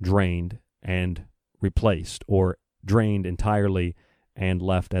drained and replaced, or drained entirely and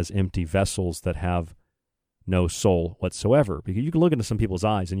left as empty vessels that have no soul whatsoever. Because you can look into some people's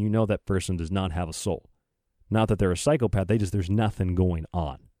eyes and you know that person does not have a soul. Not that they're a psychopath, there's nothing going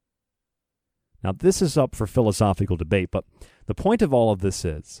on. Now, this is up for philosophical debate, but the point of all of this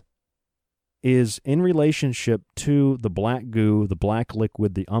is in relationship to the black goo, the black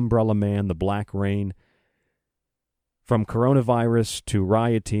liquid, the umbrella man, the black rain, from coronavirus to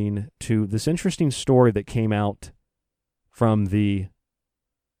rioting to this interesting story that came out from it's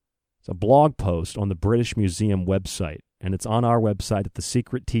a blog post on the British Museum website, and it's on our website at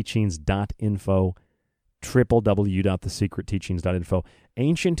thesecretteachings.info, www.thesecretteachings.info,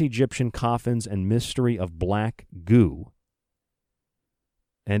 Ancient Egyptian Coffins and Mystery of Black Goo.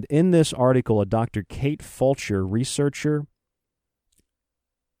 And in this article, a Dr. Kate Fulcher, researcher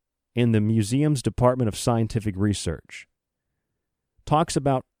in the museum's Department of Scientific Research, talks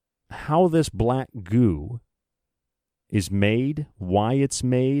about how this black goo is made, why it's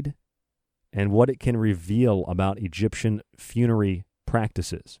made, and what it can reveal about Egyptian funerary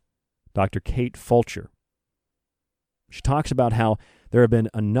practices. Dr. Kate Fulcher. She talks about how there have been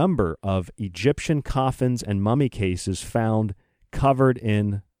a number of Egyptian coffins and mummy cases found covered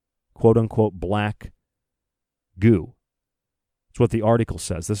in quote-unquote black goo. That's what the article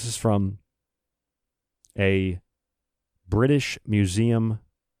says. This is from a British Museum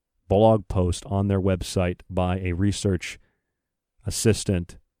blog post on their website by a research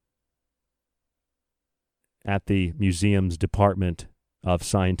assistant at the museum's Department of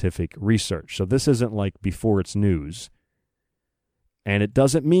Scientific Research. So this isn't like before it's news. And it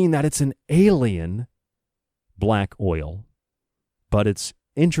doesn't mean that it's an alien black oil, but it's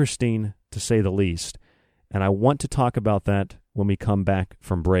interesting to say the least. And I want to talk about that when we come back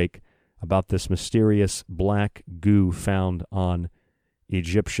from break, about this mysterious black goo found on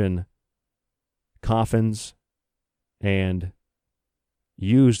Egyptian coffins and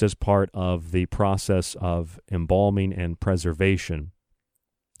used as part of the process of embalming and preservation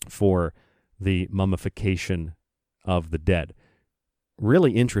for the mummification of the dead.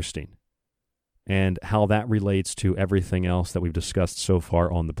 Really interesting, and how that relates to everything else that we've discussed so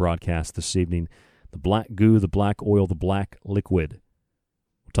far on the broadcast this evening. The black goo, the black oil, the black liquid.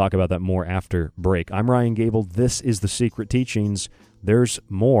 We'll talk about that more after break. I'm Ryan Gable. This is The Secret Teachings. There's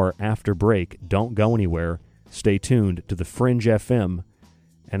more after break. Don't go anywhere. Stay tuned to The Fringe FM.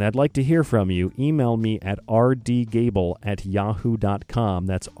 And I'd like to hear from you. Email me at rdgable@yahoo.com.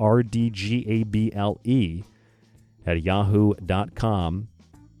 That's rdgable@yahoo.com.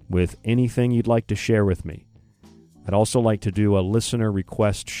 with anything you'd like to share with me. I'd also like to do a listener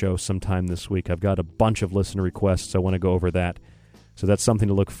request show sometime this week. I've got a bunch of listener requests. I want to go over that. So that's something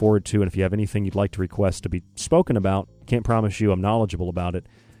to look forward to. And if you have anything you'd like to request to be spoken about, can't promise you I'm knowledgeable about it,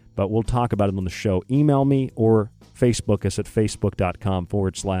 but we'll talk about it on the show. Email me or Facebook us at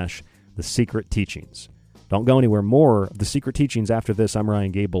facebook.com/The Secret Teachings. Don't go anywhere. More of The Secret Teachings after this. I'm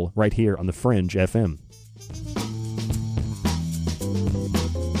Ryan Gable, right here on The Fringe FM.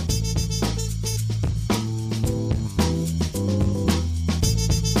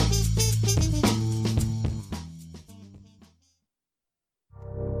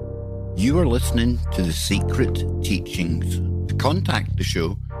 You are listening to The Secret Teachings. To contact the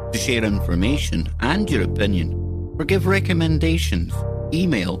show, to share information and your opinion, or give recommendations,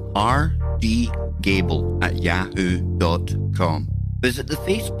 email rdgable@yahoo.com. Visit the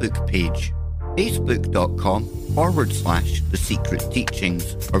Facebook page, facebook.com/The Secret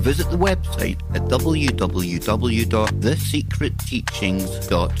Teachings, or visit the website at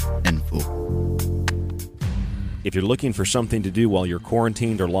www.thesecretteachings.info. If you're looking for something to do while you're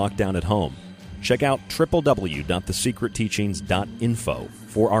quarantined or locked down at home, check out www.thesecretteachings.info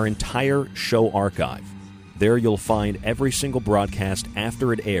for our entire show archive. There you'll find every single broadcast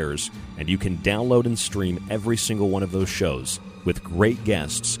after it airs, and you can download and stream every single one of those shows with great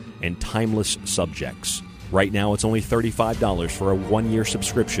guests and timeless subjects. Right now it's only $35 for a 1-year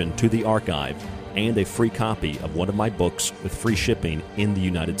subscription to the archive and a free copy of one of my books with free shipping in the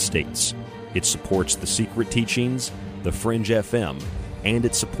United States. It supports The Secret Teachings, The Fringe FM, and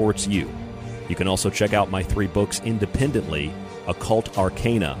it supports you. You can also check out my 3 books independently: Occult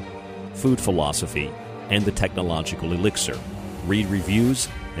Arcana, Food Philosophy, and The Technological Elixir. Read reviews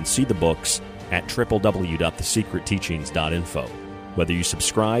and see the books at www.thesecretteachings.info. Whether you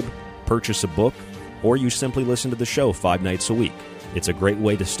subscribe, purchase a book, or you simply listen to the show 5 nights a week, it's a great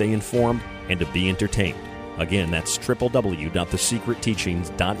way to stay informed and to be entertained. Again, that's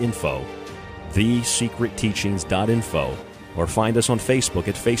www.thesecretteachings.info, thesecretteachings.info, or find us on Facebook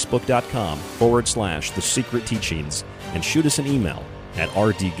at facebook.com/The Secret Teachings, and shoot us an email at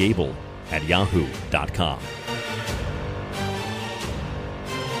rdgable@yahoo.com.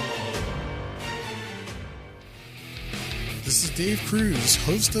 This is Dave Cruz,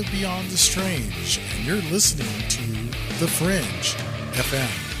 host of Beyond the Strange, and you're listening to The Fringe FM.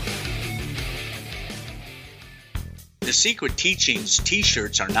 The Secret Teachings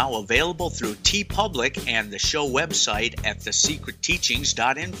t-shirts are now available through TeePublic and the show website at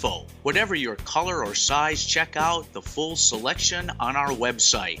thesecretteachings.info. Whatever your color or size, check out the full selection on our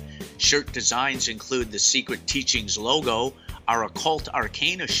website. Shirt designs include the Secret Teachings logo, our Occult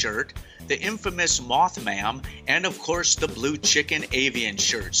Arcana shirt, the infamous Mothman, and of course the Blue Chicken Avian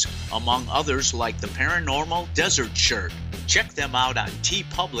shirts, among others like the Paranormal Desert shirt. Check them out on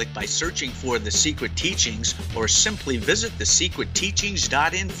TeePublic by searching for The Secret Teachings, or simply visit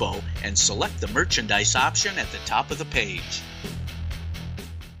thesecretteachings.info and select the merchandise option at the top of the page.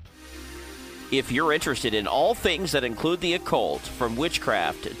 If you're interested in all things that include the occult, from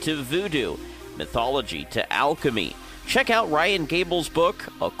witchcraft to voodoo, mythology to alchemy, check out Ryan Gable's book,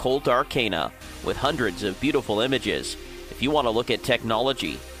 Occult Arcana, with hundreds of beautiful images. If you want to look at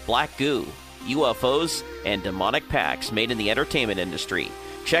technology, black goo, UFOs, and demonic pacts made in the entertainment industry,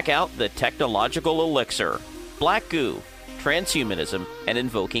 check out The Technological Elixir, Black Goo, Transhumanism, and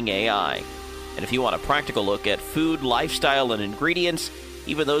Invoking AI. And if you want a practical look at food, lifestyle, and ingredients,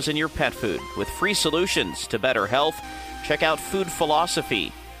 even those in your pet food, with free solutions to better health, check out Food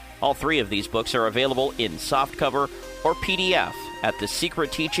Philosophy. All 3 of these books are available in softcover or PDF at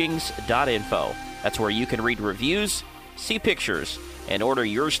thesecretteachings.info. That's where you can read reviews, see pictures, and order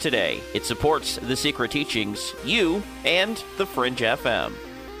yours today. It supports The Secret Teachings, you, and The Fringe FM.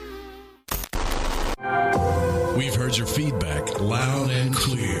 We've heard your feedback loud and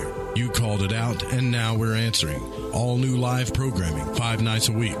clear. You called it out, and now we're answering. All new live programming, 5 nights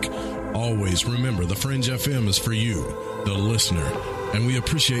a week. Always remember, The Fringe FM is for you, the listener, and we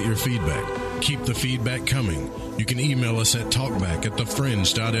appreciate your feedback. Keep the feedback coming. You can email us at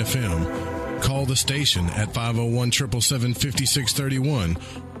talkback@thefringe.fm. Call the station at 501-777-5631,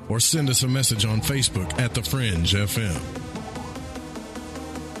 or send us a message on Facebook at The Fringe FM.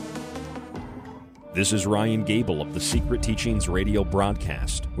 This is Ryan Gable of the Secret Teachings radio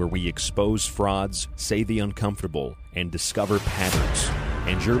broadcast, where we expose frauds, say the uncomfortable, and discover patterns.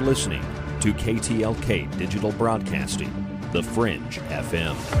 And you're listening to KTLK Digital Broadcasting, The Fringe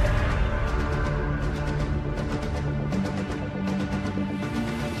FM.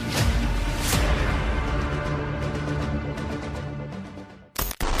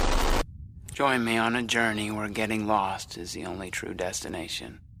 Join me on a journey where getting lost is the only true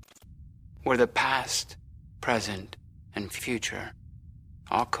destination. where the past, present, and future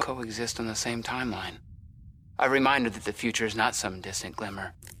all coexist on the same timeline. A reminder that the future is not some distant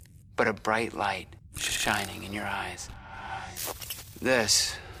glimmer, but a bright light shining in your eyes.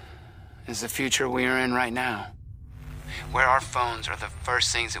 This is the future we are in right now, where our phones are the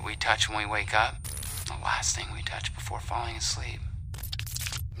first things that we touch when we wake up, the last thing we touch before falling asleep.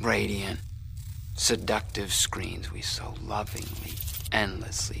 Radiant, seductive screens we so lovingly,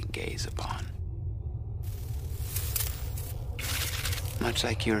 endlessly gaze upon. Much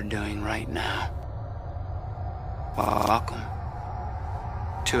like you're doing right now. Welcome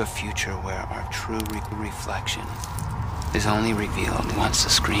to a future where our true reflection is only revealed once the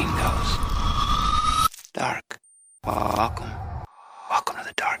screen goes dark. Welcome to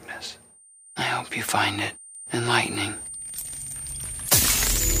the darkness. I hope you find it enlightening.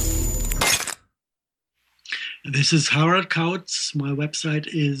 This is Howard Kautz. My website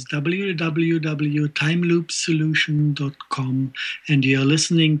is www.timeloopsolution.com, and you're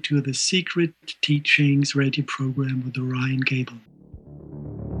listening to the Secret Teachings radio program with Ryan Gable.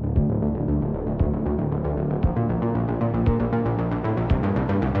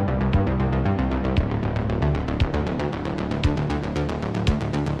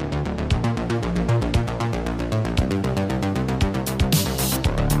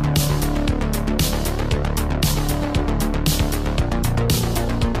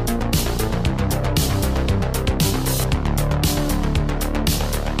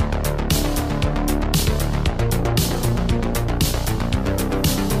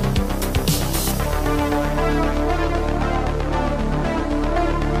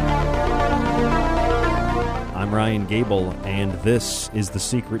 Gable, and this is the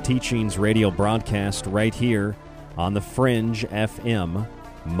Secret Teachings radio broadcast right here on the Fringe FM,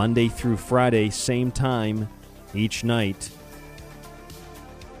 Monday through Friday, same time each night.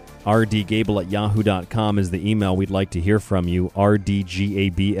 rdgable@yahoo.com is the email we'd like to hear from you,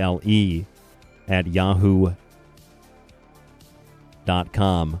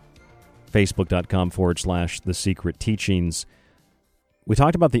 rdgable@yahoo.com, facebook.com/The Secret Teachings. We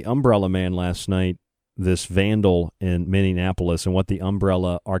talked about the Umbrella Man last night, this vandal in Minneapolis, and what the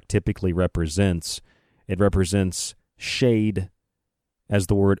umbrella archetypically represents. It represents shade, as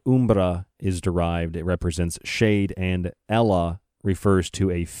the word umbra is derived. It represents shade, and Ella refers to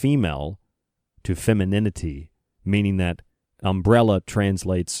a female, to femininity, meaning that umbrella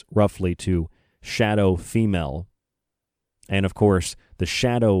translates roughly to shadow female. And of course, the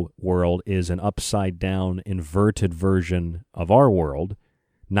shadow world is an upside-down, inverted version of our world,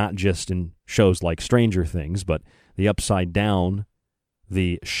 not just in shows like Stranger Things, but the upside down,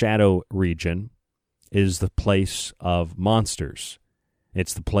 the shadow region, is the place of monsters.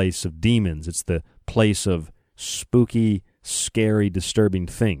 It's the place of demons. It's the place of spooky, scary, disturbing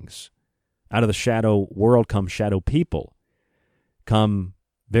things. Out of the shadow world come shadow people, come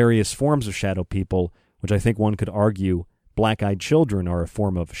various forms of shadow people, which I think one could argue black-eyed children are a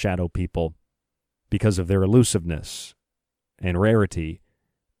form of shadow people because of their elusiveness and rarity.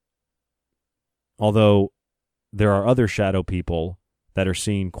 Although there are other shadow people that are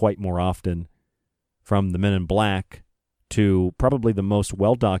seen quite more often, from the Men in Black to probably the most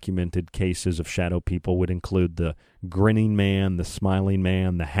well-documented cases of shadow people would include the Grinning Man, the Smiling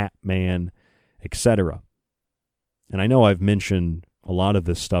Man, the Hat Man, etc. And I know I've mentioned a lot of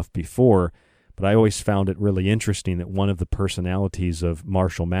this stuff before, but I always found it really interesting that one of the personalities of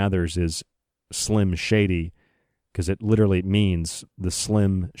Marshall Mathers is Slim Shady, because it literally means the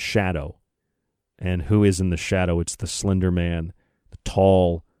slim shadow. And who is in the shadow? It's the slender man, the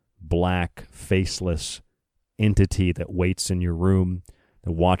tall, black, faceless entity that waits in your room,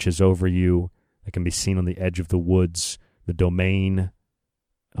 that watches over you, that can be seen on the edge of the woods, the domain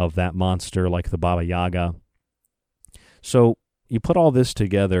of that monster like the Baba Yaga. So you put all this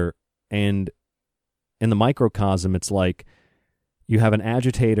together, and in the microcosm, it's like you have an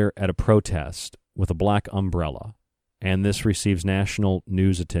agitator at a protest with a black umbrella, and this receives national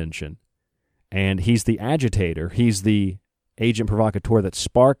news attention. And he's the agitator. He's the agent provocateur that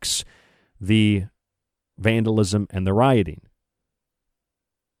sparks the vandalism and the rioting.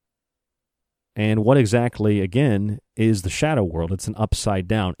 And what exactly, again, is the shadow world? It's an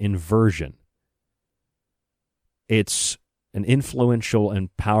upside-down inversion. It's an influential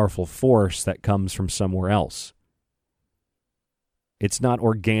and powerful force that comes from somewhere else. It's not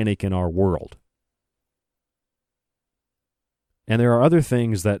organic in our world. And there are other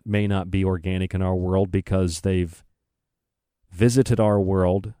things that may not be organic in our world because they've visited our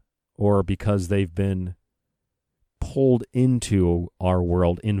world or because they've been pulled into our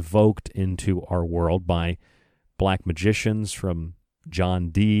world, invoked into our world by black magicians from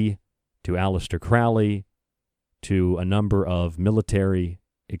John Dee to Aleister Crowley, to a number of military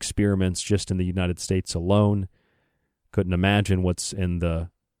experiments just in the United States alone. Couldn't imagine what's in the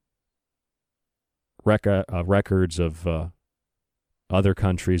records of other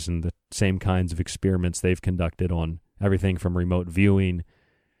countries and the same kinds of experiments they've conducted on everything from remote viewing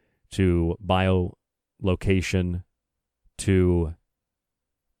to biolocation to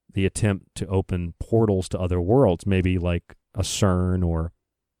the attempt to open portals to other worlds, maybe like a CERN or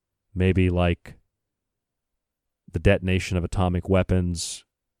maybe like the detonation of atomic weapons.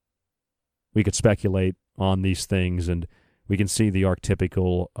 We could speculate on these things, and we can see the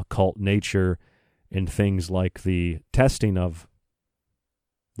archetypical occult nature in things like the testing of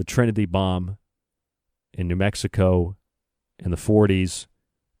the Trinity bomb in New Mexico in the 40s,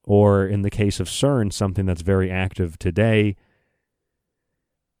 or in the case of CERN, something that's very active today.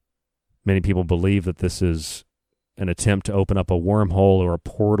 Many people believe that this is an attempt to open up a wormhole or a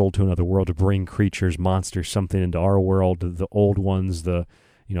portal to another world to bring creatures, monsters, something into our world, the old ones, the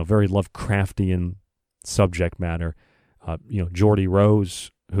very Lovecraftian subject matter. Geordie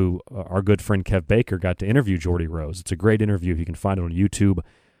Rose, who our good friend Kev Baker got to interview Geordie Rose. It's a great interview. You can find it on YouTube.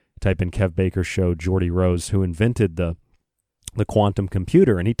 Type in Kev Baker Show Geordie Rose, who invented the quantum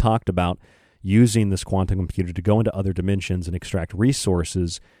computer, and he talked about using this quantum computer to go into other dimensions and extract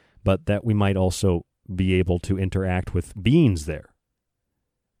resources, but that we might also be able to interact with beings there.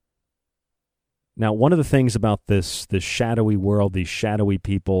 Now, one of the things about this shadowy world, these shadowy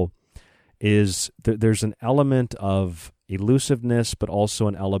people, is there's an element of elusiveness, but also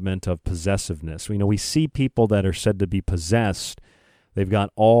an element of possessiveness. We see people that are said to be possessed. They've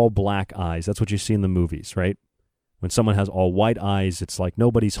got all black eyes. That's what you see in the movies, right? When someone has all white eyes, it's like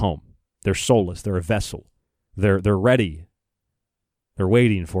nobody's home. They're soulless. They're a vessel. They're ready. They're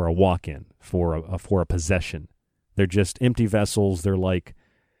waiting for a walk-in, for a possession. They're just empty vessels. They're like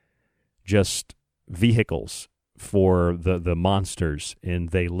just vehicles for the monsters in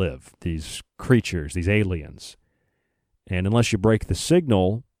They Live, these creatures, these aliens. And unless you break the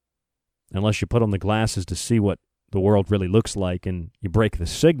signal, unless you put on the glasses to see what the world really looks like and you break the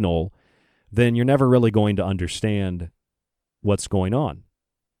signal, then you're never really going to understand what's going on.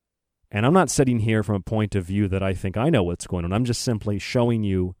 And I'm not sitting here from a point of view that I think I know what's going on. I'm just simply showing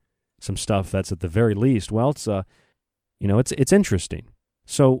you some stuff that's at the very least, well, it's interesting.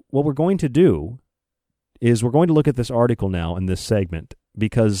 So what we're going to do is we're going to look at this article now in this segment,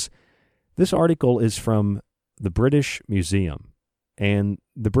 because this article is from the British Museum, and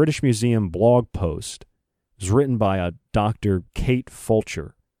the British Museum blog post is written by a Dr. Kate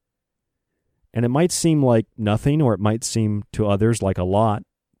Fulcher. And it might seem like nothing, or it might seem to others like a lot.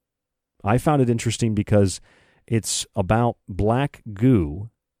 I found it interesting because it's about black goo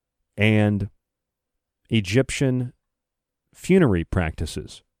and Egyptian funerary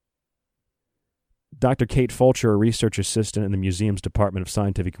practices. Dr. Kate Fulcher, a research assistant in the museum's Department of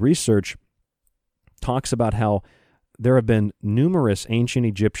Scientific Research, talks about how there have been numerous ancient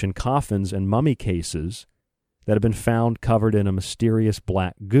Egyptian coffins and mummy cases that have been found covered in a mysterious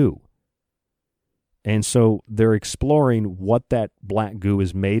black goo. And so they're exploring what that black goo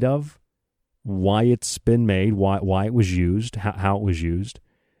is made of, why it's been made, why it was used, how it was used,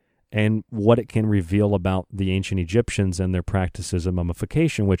 and what it can reveal about the ancient Egyptians and their practices of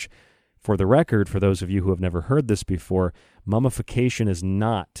mummification, which, for the record, for those of you who have never heard this before, mummification is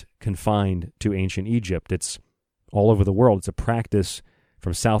not confined to ancient Egypt. It's all over the world. It's a practice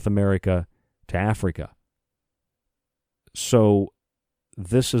from South America to Africa. So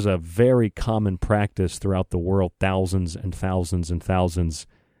this is a very common practice throughout the world, thousands and thousands and thousands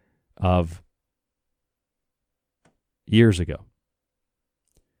of years ago.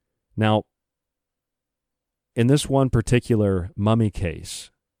 Now, in this one particular mummy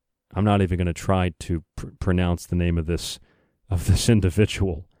case, I'm not even going to try to pronounce the name of this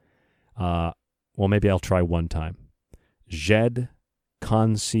individual. Well, maybe I'll try one time. Jed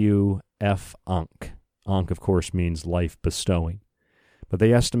Kansiu F. Ankh. Ankh, of course, means life bestowing. But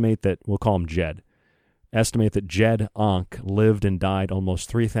they estimate that, we'll call him Jed, estimate that Jed Ankh lived and died almost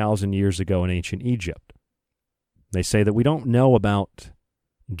 3,000 years ago in ancient Egypt. They say that we don't know about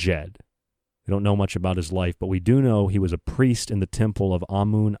Jed. We don't know much about his life, but we do know he was a priest in the temple of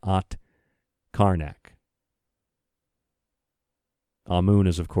Amun at Karnak. Amun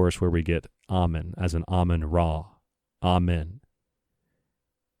is, of course, where we get Amen, as in Amen-Ra. Amen.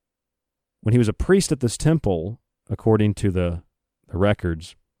 When he was a priest at this temple, according to the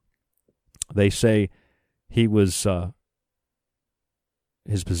records, they say he was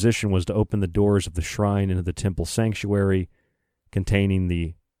his position was to open the doors of the shrine into the temple sanctuary containing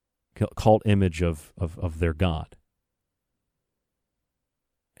the cult image of their god.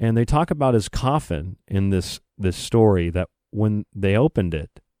 And they talk about his coffin in this story, that when they opened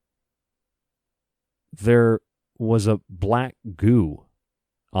it, there was a black goo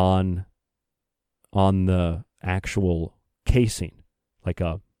on the actual casing, like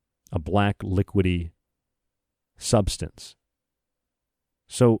a black liquidy substance.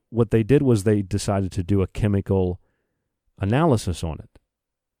 So what they did was they decided to do a chemical analysis on it.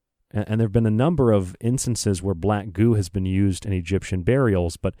 And there have been a number of instances where black goo has been used in Egyptian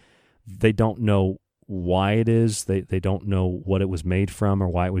burials, but they don't know why it is. They don't know what it was made from or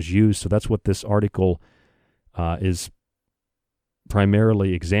why it was used. So that's what this article is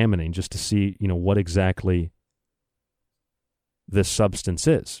primarily examining, just to see, what exactly this substance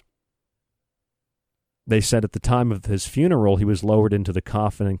is. They said at the time of his funeral, he was lowered into the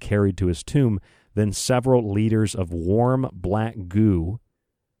coffin and carried to his tomb. Then several liters of warm black goo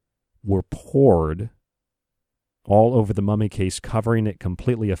were poured all over the mummy case, covering it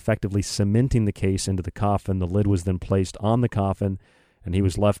completely, effectively cementing the case into the coffin. The lid was then placed on the coffin, and he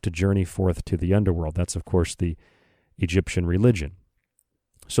was left to journey forth to the underworld. That's, of course, the Egyptian religion.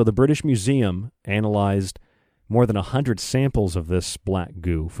 So the British Museum analyzed more than 100 samples of this black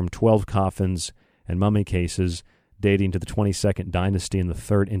goo from 12 coffins and mummy cases dating to the 22nd dynasty in the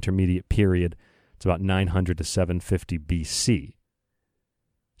Third Intermediate Period. It's about 900 to 750 BC.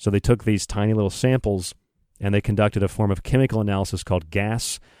 So they took these tiny little samples and they conducted a form of chemical analysis called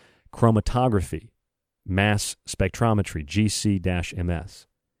gas chromatography, mass spectrometry, GC-MS.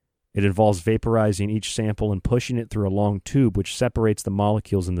 It involves vaporizing each sample and pushing it through a long tube which separates the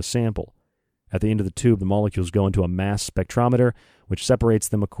molecules in the sample. At the end of the tube, the molecules go into a mass spectrometer, which separates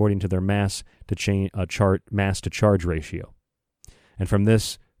them according to their mass to charge ratio. And from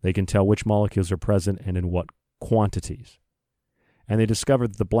this, they can tell which molecules are present and in what quantities. And they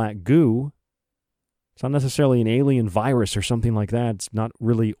discovered that the black goo, it's not necessarily an alien virus or something like that. It's not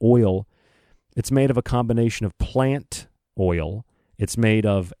really oil. It's made of a combination of plant oil. It's made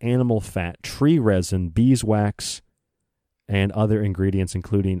of animal fat, tree resin, beeswax, and other ingredients,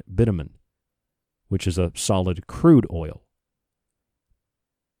 including bitumen, which is a solid crude oil.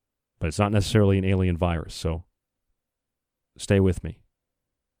 But it's not necessarily an alien virus, so stay with me.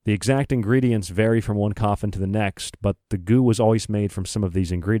 The exact ingredients vary from one coffin to the next, but the goo was always made from some of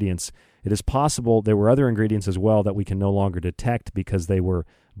these ingredients. It is possible there were other ingredients as well that we can no longer detect because they were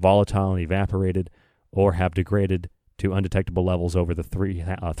volatile and evaporated or have degraded to undetectable levels over the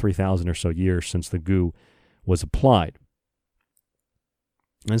 3,000 or so years since the goo was applied.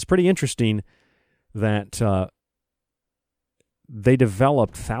 And it's pretty interesting that they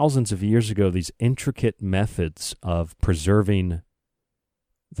developed thousands of years ago these intricate methods of preserving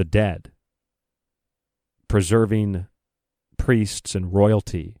the dead, preserving priests and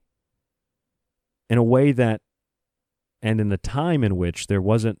royalty in a way that, and in a time in which there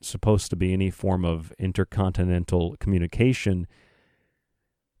wasn't supposed to be any form of intercontinental communication,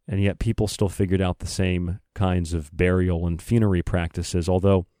 and yet people still figured out the same kinds of burial and funerary practices,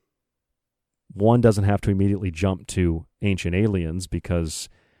 although one doesn't have to immediately jump to ancient aliens because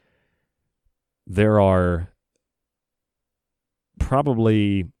there are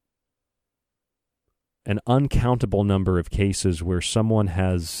probably an uncountable number of cases where someone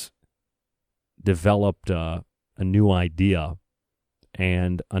has developed a new idea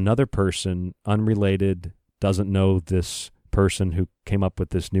and another person, unrelated, doesn't know this person who came up with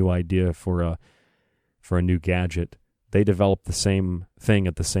this new idea for a new gadget. They develop the same thing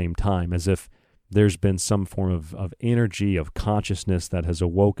at the same time, as if there's been some form of energy, of consciousness that has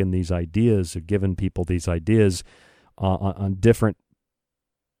awoken these ideas, or given people these ideas on different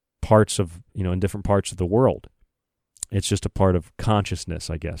parts of, in different parts of the world. It's just a part of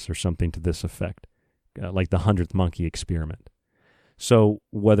consciousness, I guess, or something to this effect, like the 100th monkey experiment. So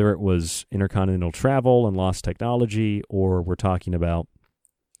whether it was intercontinental travel and lost technology, or we're talking about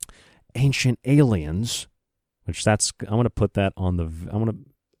ancient aliens, which I'm going to put that on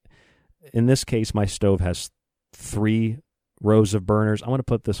in this case, my stove has 3 rows of burners. I want to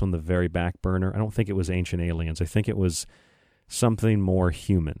put this on the very back burner. I don't think it was ancient aliens. I think it was something more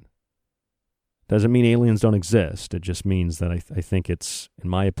human. Doesn't mean aliens don't exist. It just means that I think it's, in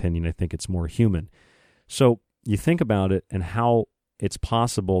my opinion, I think it's more human. So you think about it and how it's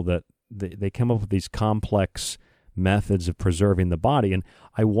possible that they come up with these complex methods of preserving the body. And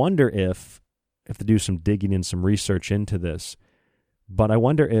I wonder if to do some digging and some research into this, but I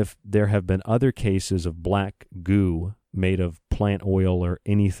wonder if there have been other cases of black goo made of plant oil or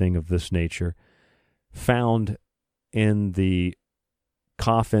anything of this nature found in the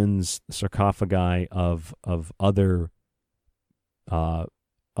coffins, sarcophagi of other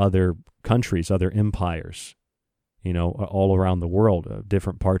countries, other empires, all around the world,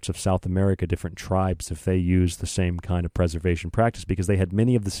 different parts of South America, different tribes, if they use the same kind of preservation practice, because they had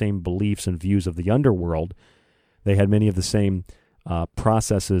many of the same beliefs and views of the underworld. They had many of the same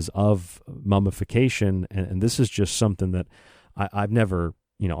processes of mummification, and this is just something that I've never,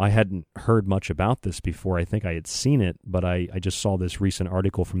 I hadn't heard much about this before. I think I had seen it, but I just saw this recent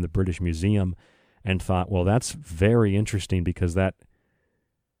article from the British Museum and thought, well, that's very interesting, because that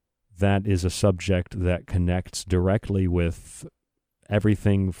is a subject that connects directly with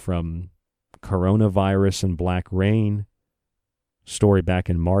everything from coronavirus and black rain, story back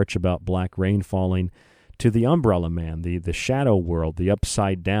in March about black rain falling, to the umbrella man, the shadow world, the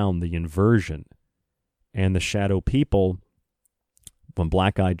upside down, the inversion, and the shadow people, from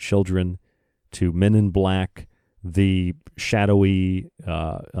black-eyed children to Men in Black, the shadowy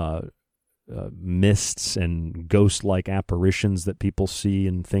mists and ghost-like apparitions that people see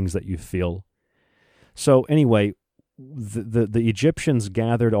and things that you feel. So anyway, the Egyptians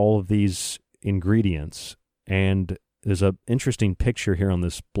gathered all of these ingredients, and there's an interesting picture here on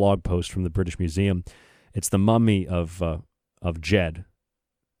this blog post from the British Museum. It's the mummy of Djed,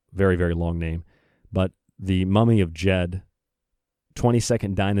 very, very long name, but the mummy of Djed,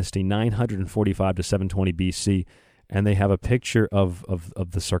 22nd dynasty, 945 to 720 BC, and they have a picture of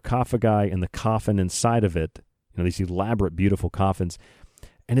the sarcophagi and the coffin inside of it, these elaborate, beautiful coffins.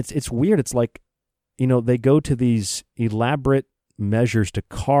 And it's weird. It's like, they go to these elaborate measures to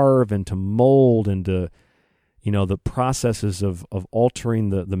carve and to mold and to, the processes of altering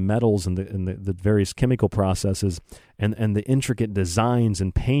the metals and the various chemical processes and the intricate designs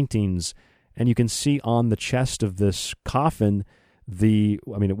and paintings. And you can see on the chest of this coffin,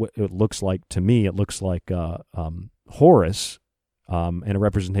 it looks like, to me, it looks like Horus, and a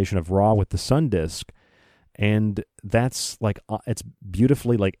representation of Ra with the sun disk, and that's like it's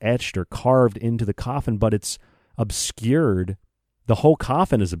beautifully like etched or carved into the coffin, but it's obscured. The whole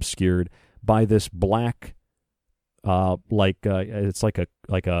coffin is obscured by this black, it's like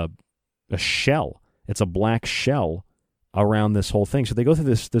a shell. It's a black shell around this whole thing. So they go through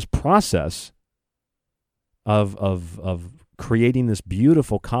this process of creating this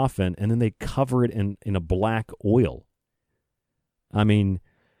beautiful coffin, and then they cover it in a black oil. I mean,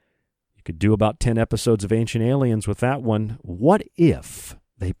 you could do about 10 episodes of Ancient Aliens with that one. What if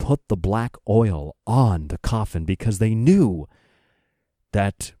they put the black oil on the coffin because they knew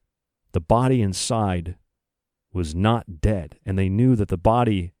that the body inside was not dead, and they knew that the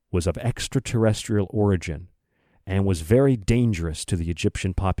body was of extraterrestrial origin and was very dangerous to the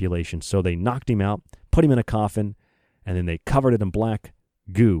Egyptian population? So they knocked him out, put him in a coffin, and then they covered it in black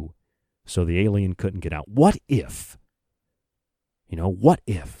goo so the alien couldn't get out. What if? What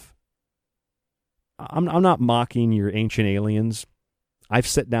if? I'm not mocking your Ancient Aliens. I've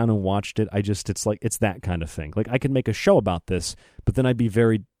sat down and watched it. It's that kind of thing. Like, I could make a show about this, but then I'd be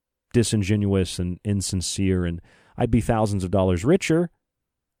very disingenuous and insincere, and I'd be thousands of dollars richer,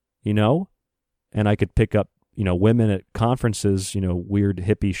 and I could pick up, women at conferences, weird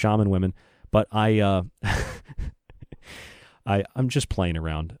hippie shaman women, but I'm just playing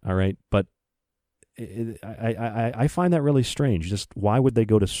around, all right? But I find that really strange. Just why would they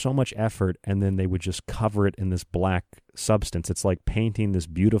go to so much effort and then they would just cover it in this black substance? It's like painting this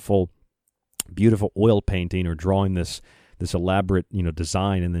beautiful, beautiful oil painting, or drawing this elaborate,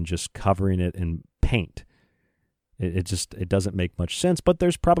 design, and then just covering it in paint. It doesn't make much sense. But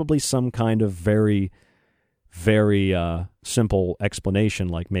there's probably some kind of very, very simple explanation.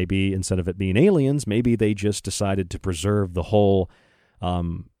 Like, maybe instead of it being aliens, maybe they just decided to preserve the whole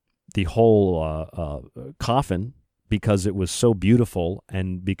coffin because it was so beautiful,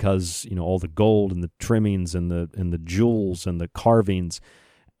 and because all the gold and the trimmings and the jewels and the carvings,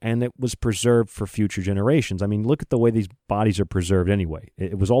 and it was preserved for future generations. I mean, look at the way these bodies are preserved anyway.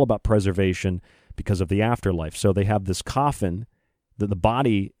 It was all about preservation because of the afterlife. So they have this coffin that the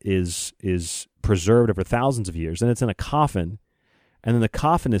body is preserved over thousands of years, and it's in a coffin, and then the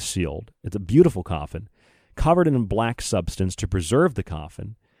coffin is sealed. It's a beautiful coffin, covered in black substance to preserve the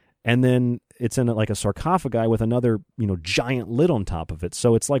coffin, and then it's in like a sarcophagi with another, giant lid on top of it.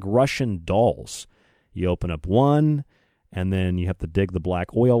 So it's like Russian dolls. You open up one, and then you have to dig the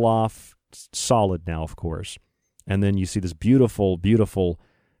black oil off. It's solid now, of course. And then you see this beautiful, beautiful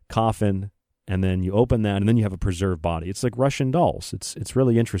coffin, and then you open that, and then you have a preserved body. It's like Russian dolls. It's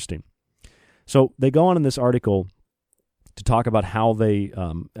really interesting. So they go on in this article to talk about how they,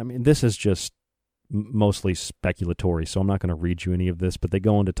 this is just mostly speculatory, so I'm not going to read you any of this, but they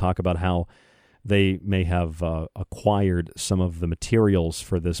go on to talk about how they may have acquired some of the materials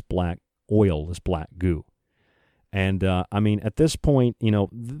for this black oil, this black goo. And I mean, at this point, you know,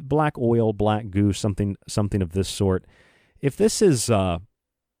 black oil, black goo, something of this sort. If this is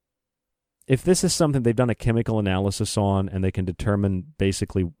something they've done a chemical analysis on, and they can determine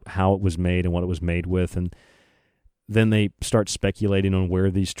basically how it was made and what it was made with, and then they start speculating on where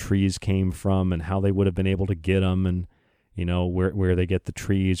these trees came from and how they would have been able to get them, and you know, where they get the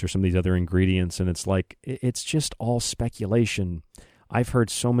trees or some of these other ingredients, and it's like it's just all speculation. I've heard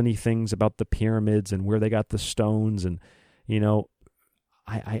so many things about the pyramids and where they got the stones, and you know,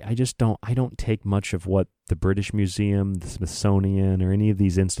 I just don't take much of what the British Museum, the Smithsonian, or any of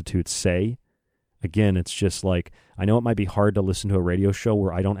these institutes say. Again, it's just like, I know it might be hard to listen to a radio show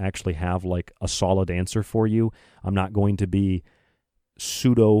where I don't actually have like a solid answer for you. I'm not going to be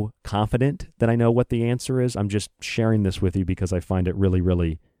pseudo confident that I know what the answer is. I'm just sharing this with you because I find it really,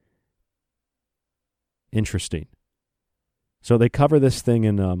 really interesting. So they cover this thing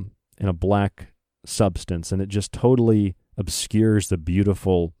in a black substance, and it just totally obscures the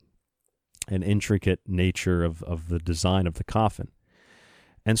beautiful and intricate nature of the design of the coffin.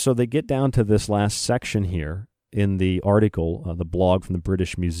 And so they get down to this last section here in the article, the blog from the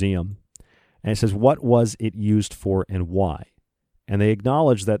British Museum, and it says, what was it used for and why? And they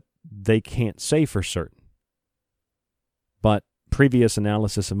acknowledge that they can't say for certain. But previous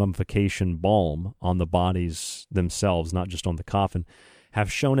analysis of mummification balm on the bodies themselves, not just on the coffin,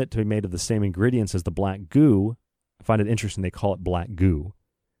 have shown it to be made of the same ingredients as the black goo. I find it interesting they call it black goo,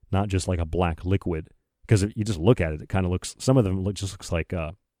 not just like a black liquid. Because if you just look at it, it kind of looks, some of them just looks like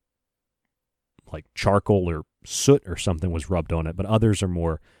charcoal or soot or something was rubbed on it, but others are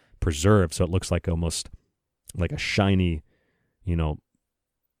more preserved, so it looks like almost like a shiny, you know,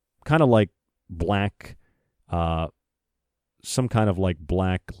 kind of like black, some kind of like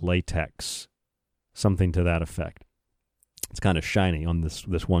black latex, something to that effect. It's kind of shiny on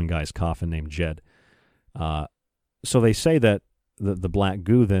this one guy's coffin named Jed. So they say that the black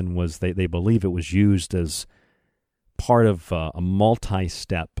goo then was, they believe it was used as part of a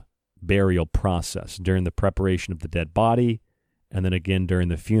multi-step burial process during the preparation of the dead body, and then again during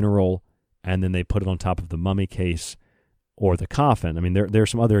the funeral, and then they put it on top of the mummy case or the coffin. I mean, there are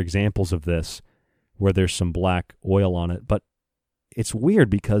some other examples of this where there's some black oil on it, but it's weird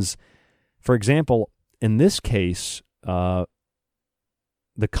because, for example, in this case, the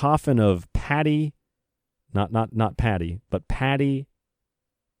coffin of Patty, not Patty, but Patty,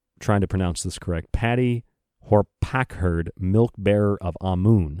 trying to pronounce this correct, Patty Horpakherd, milk bearer of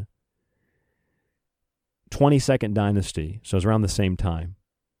Amun, 22nd dynasty, so it's around the same time.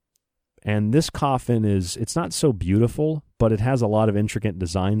 And this coffin it's not so beautiful, but it has a lot of intricate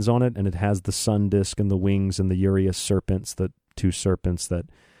designs on it, and it has the sun disk and the wings and the Urius serpents, the two serpents that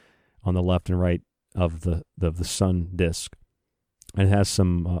on the left and right of the sun disk. And it has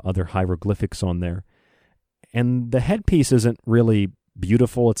some other hieroglyphics on there. And the headpiece isn't really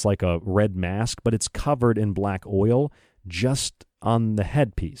beautiful. It's like a red mask, but it's covered in black oil just on the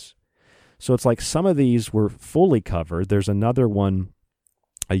headpiece. So it's like some of these were fully covered. There's another one,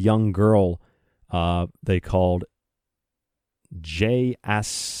 a young girl they called J.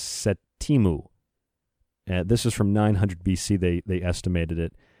 Asetimu. This is from 900 BC, they estimated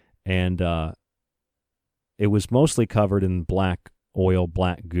it. And it was mostly covered in black oil,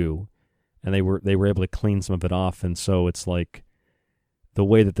 black goo. And they were able to clean some of it off. And so it's like the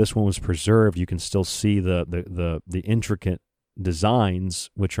way that this one was preserved, you can still see the intricate designs,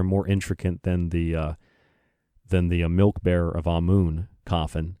 which are more intricate than the milk bearer of Amun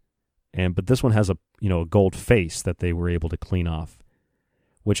coffin. But this one has a gold face that they were able to clean off,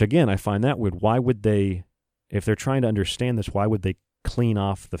 which again, I find that weird. Why would they, if they're trying to understand this, why would they clean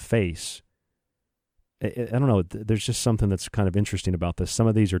off the face? I don't know. There's just something that's kind of interesting about this. Some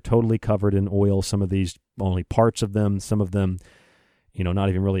of these are totally covered in oil. Some of these, only parts of them. Some of them, not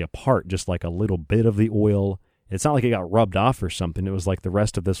even really a part, just like a little bit of the oil. It's not like it got rubbed off or something. It was like the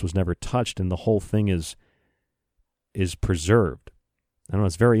rest of this was never touched, and the whole thing is preserved. I don't know.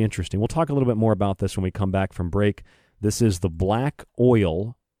 It's very interesting. We'll talk a little bit more about this when we come back from break. This is the black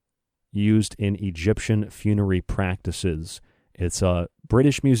oil used in Egyptian funerary practices. It's a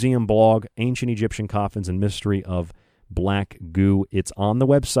British Museum blog, Ancient Egyptian Coffins and Mystery of Black Goo. It's on the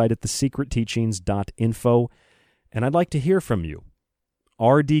website at thesecretteachings.info, and I'd like to hear from you.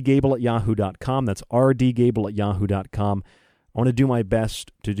 rdgable@yahoo.com. That's rdgable@yahoo.com. I want to do my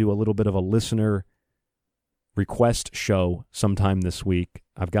best to do a little bit of a listener request show sometime this week.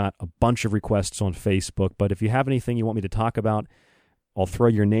 I've got a bunch of requests on Facebook, but if you have anything you want me to talk about, I'll throw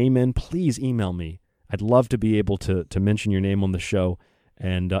your name in. Please email me. I'd love to be able to mention your name on the show,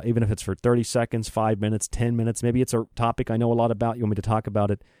 and even if it's for 30 seconds, 5 minutes, 10 minutes, maybe it's a topic I know a lot about, you want me to talk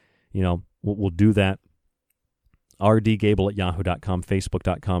about it, we'll do that. rdgable@yahoo.com,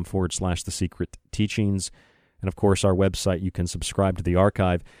 facebook.com/The Secret Teachings. And, of course, our website, you can subscribe to the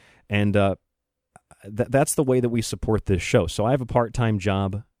archive. And that's the way that we support this show. So I have a part-time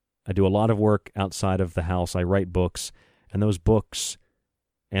job. I do a lot of work outside of the house. I write books. And those books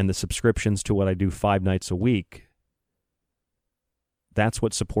and the subscriptions to what I do 5 nights a week, that's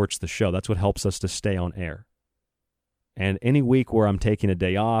what supports the show. That's what helps us to stay on air. And any week where I'm taking a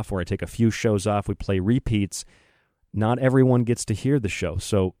day off or I take a few shows off, we play repeats, not everyone gets to hear the show.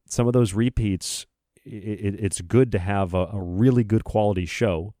 So some of those repeats, it's good to have a really good quality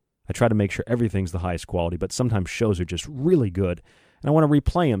show. I try to make sure everything's the highest quality, but sometimes shows are just really good. And I want to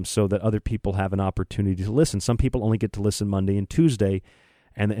replay them so that other people have an opportunity to listen. Some people only get to listen Monday and Tuesday,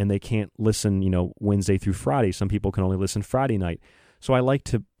 and they can't listen, Wednesday through Friday. Some people can only listen Friday night. So I like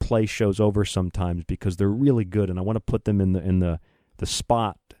to play shows over sometimes because they're really good, and I want to put them in the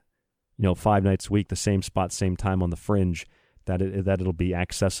spot, 5 nights a week, the same spot, same time on the Fringe, that it'll be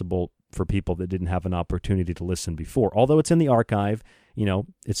accessible for people that didn't have an opportunity to listen before. Although it's in the archive,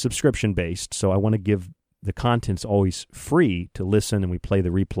 it's subscription-based, so I want to give the content's always free to listen, and we play the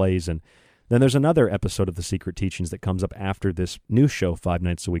replays. And then there's another episode of The Secret Teachings that comes up after this new show 5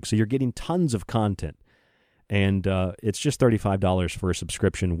 nights a week. So you're getting tons of content. And it's just $35 for a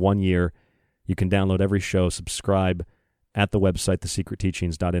subscription, 1 year. You can download every show, subscribe at the website,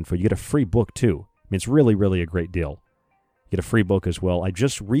 thesecretteachings.info. You get a free book, too. I mean, it's really, really a great deal. You get a free book as well. I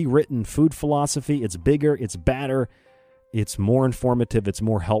just rewritten Food Philosophy. It's bigger, it's badder, it's more informative, it's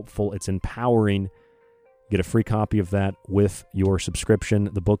more helpful, it's empowering. Get a free copy of that with your subscription.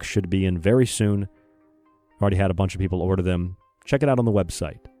 The book should be in very soon. I've already had a bunch of people order them. Check it out on the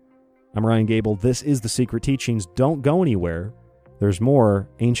website. I'm Ryan Gable. This is The Secret Teachings. Don't go anywhere. There's more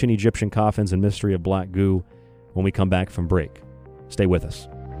Ancient Egyptian Coffins and Mystery of Black Goo when we come back from break. Stay with us.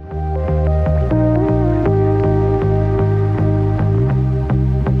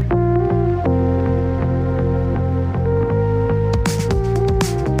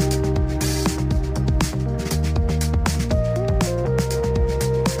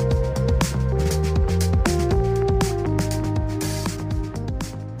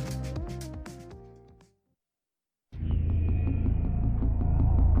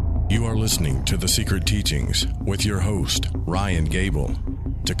 Listening to The Secret Teachings with your host, Ryan Gable.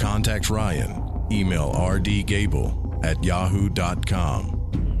 To contact Ryan, email rdgable@yahoo.com.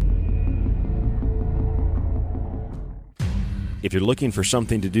 If you're looking for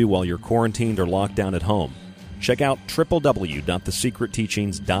something to do while you're quarantined or locked down at home, check out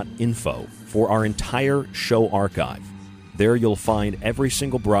www.thesecretteachings.info for our entire show archive. There you'll find every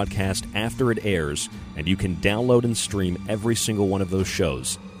single broadcast after it airs, and you can download and stream every single one of those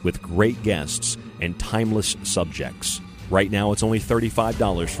shows with great guests and timeless subjects. Right now, it's only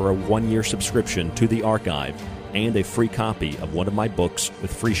 $35 for a 1-year subscription to the archive and a free copy of one of my books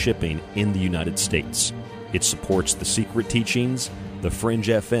with free shipping in the United States. It supports The Secret Teachings, The Fringe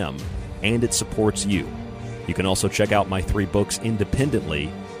FM, and it supports you. You can also check out my 3 books independently,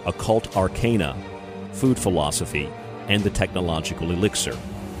 Occult Arcana, Food Philosophy, and The Technological Elixir.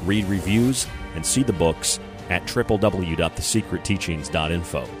 Read reviews and see the books at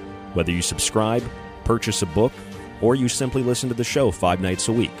www.thesecretteachings.info. Whether you subscribe, purchase a book, or you simply listen to the show 5 nights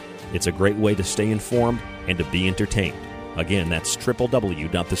a week, it's a great way to stay informed and to be entertained. Again, that's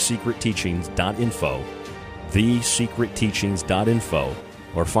www.thesecretteachings.info, thesecretteachings.info,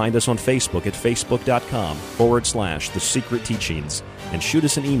 or find us on Facebook at facebook.com/The Secret Teachings, and shoot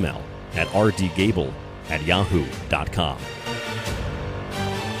us an email at rdgable@yahoo.com.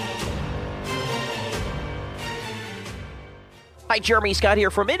 Hi, Jeremy Scott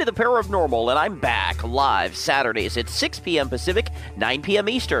here from Into the Paranormal, and I'm back live Saturdays at 6 p.m. Pacific, 9 p.m.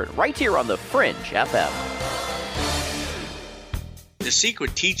 Eastern, right here on the Fringe FM. The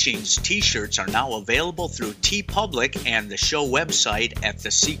Secret Teachings t-shirts are now available through TeePublic and the show website at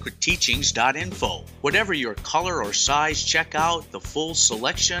thesecretteachings.info. Whatever your color or size, check out the full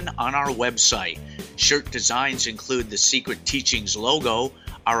selection on our website. Shirt designs include the Secret Teachings logo,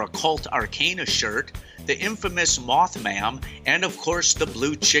 our Occult Arcana shirt, the infamous Mothman, and of course the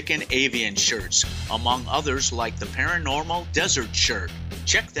Blue Chicken Avian shirts, among others like the Paranormal Desert shirt.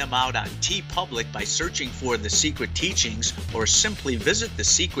 Check them out on TeePublic by searching for The Secret Teachings, or simply visit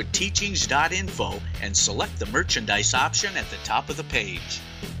thesecretteachings.info and select the merchandise option at the top of the page.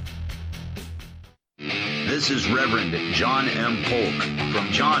 This is Reverend John M. Polk from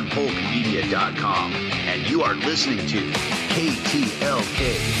johnpolkmedia.com, and you are listening to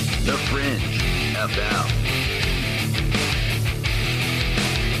KTLK, The Fringe FM.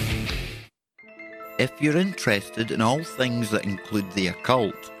 If you're interested in all things that include the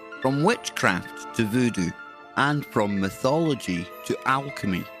occult, from witchcraft to voodoo, and from mythology to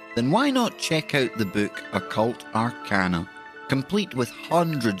alchemy, then why not check out the book Occult Arcana, complete with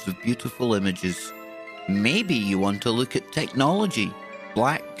hundreds of beautiful images? Maybe you want to look at technology,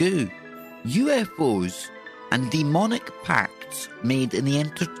 black goo, UFOs, and demonic pacts made in the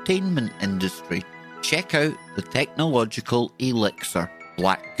entertainment industry. Check out the technological elixir,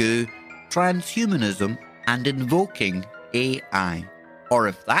 black goo, transhumanism, and invoking AI. Or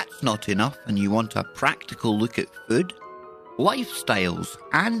if that's not enough and you want a practical look at food, lifestyles,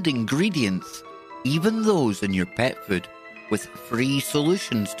 and ingredients, even those in your pet food, with free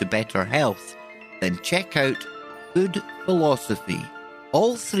solutions to better health, then check out Food Philosophy.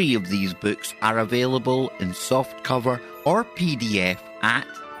 All three of these books are available in softcover or PDF at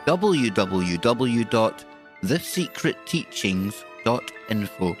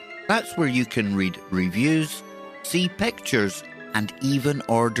www.thesecretteachings.info. That's where you can read reviews, see pictures, and even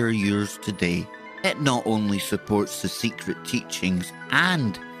order yours today. It not only supports The Secret Teachings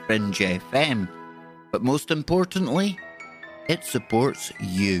and Fringe FM, but most importantly, it supports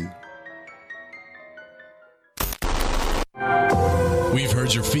you. We've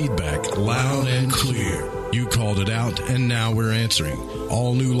heard your feedback loud and clear. You called it out, and now we're answering.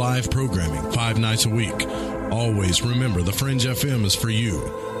 All new live programming, 5 nights a week. Always remember, the Fringe FM is for you,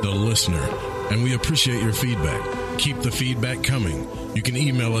 the listener, and we appreciate your feedback. Keep the feedback coming. You can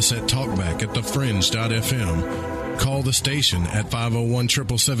email us at talkback@thefringe.fm, call the station at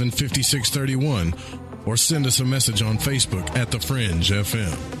 501-777-5631, or send us a message on Facebook at The Fringe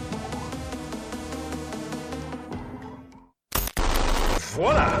FM.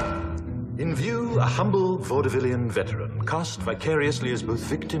 Voila! In view, a humble vaudevillian veteran, cast vicariously as both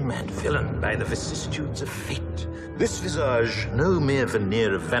victim and villain by the vicissitudes of fate. This visage, no mere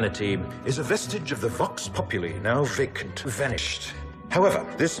veneer of vanity, is a vestige of the vox populi, now vacant, vanished. However,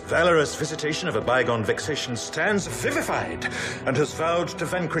 this valorous visitation of a bygone vexation stands vivified, and has vowed to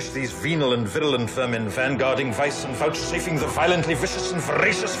vanquish these venal and virulent vermin, vanguarding vice and vouchsafing the violently vicious and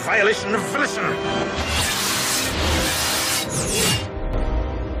voracious violation of volition.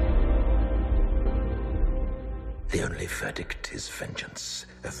 The only verdict is vengeance,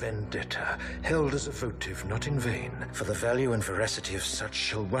 a vendetta, held as a votive not in vain, for the value and veracity of such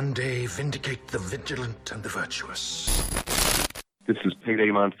shall one day vindicate the vigilant and the virtuous. This is Pele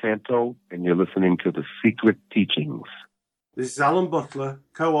Monsanto, and you're listening to The Secret Teachings. This is Alan Butler,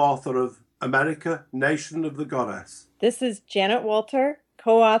 co-author of America, Nation of the Goddess. This is Janet Walter,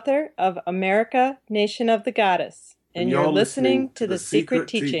 co-author of America, Nation of the Goddess, and you're listening to The Secret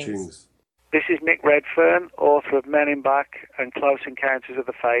Teachings. This is Nick Redfern, author of Men in Black and Close Encounters of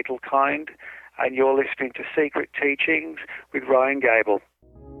the Fatal Kind, and you're listening to Secret Teachings with Ryan Gable.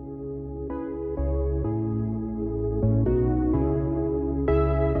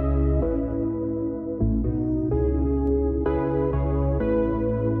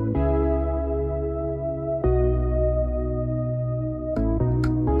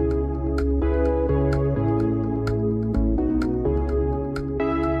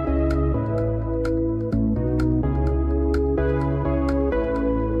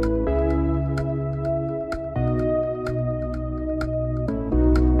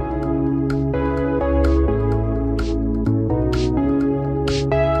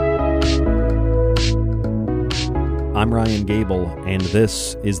 I'm Ryan Gable, and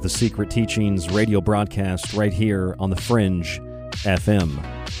this is the Secret Teachings radio broadcast right here on the Fringe FM.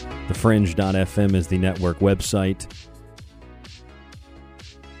 TheFringe.fm is the network website.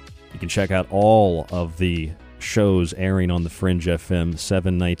 You can check out all of the shows airing on the Fringe FM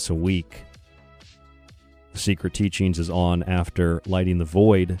 7 nights a week. The Secret Teachings is on after Lighting the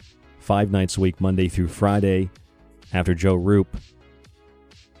Void, 5 nights a week, Monday through Friday, after Joe Roop.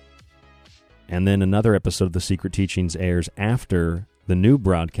 And then another episode of The Secret Teachings airs after the new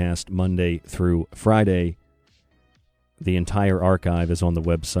broadcast, Monday through Friday. The entire archive is on the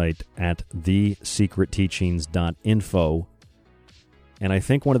website at thesecretteachings.info. And I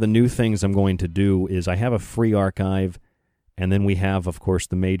think one of the new things I'm going to do is I have a free archive, and then we have, of course,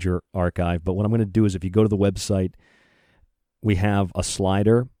 the major archive. But what I'm going to do is if you go to the website, we have a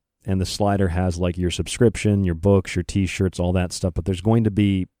slider, and the slider has like your subscription, your books, your T-shirts, all that stuff. But there's going to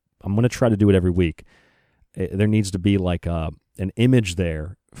be, I'm going to try to do it every week. There needs to be like an image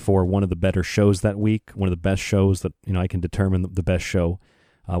there for one of the better shows that week, one of the best shows that, I can determine the best show,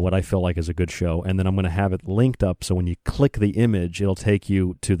 what I feel like is a good show. And then I'm going to have it linked up so when you click the image, it'll take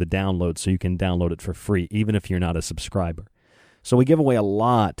you to the download so you can download it for free, even if you're not a subscriber. So we give away a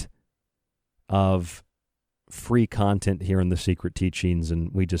lot of free content here in the Secret Teachings,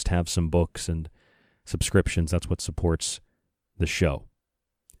 and we just have some books and subscriptions. That's what supports the show.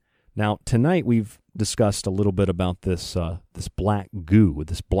 Now, tonight we've discussed a little bit about this this black goo,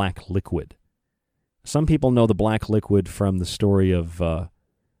 this black liquid. Some people know the black liquid from the story of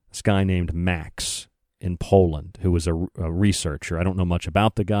this guy named Max in Poland, who was a researcher. I don't know much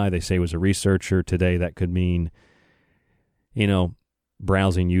about the guy. They say he was a researcher. Today that could mean,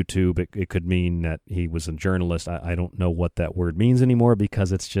 browsing YouTube. It could mean that he was a journalist. I don't know what that word means anymore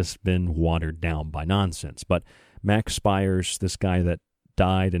because it's just been watered down by nonsense. But Max Spires, this guy that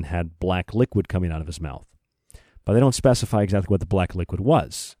died and had black liquid coming out of his mouth. But they don't specify exactly what the black liquid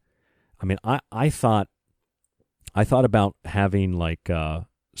was. I mean, I thought about having like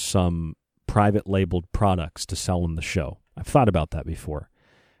some private labeled products to sell in the show. I've thought about that before.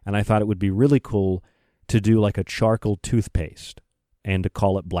 And I thought it would be really cool to do like a charcoal toothpaste and to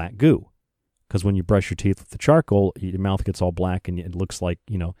call it black goo. Because when you brush your teeth with the charcoal, your mouth gets all black and it looks like,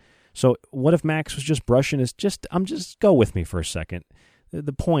 So what if Max was just brushing his, just go with me for a second.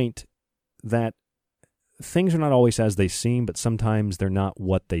 The point that things are not always as they seem, but sometimes they're not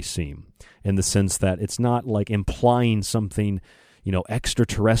what they seem, in the sense that it's not like implying something,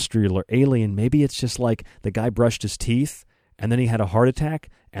 extraterrestrial or alien. Maybe it's just like the guy brushed his teeth and then he had a heart attack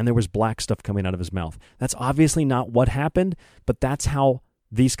and there was black stuff coming out of his mouth. That's obviously not what happened, but that's how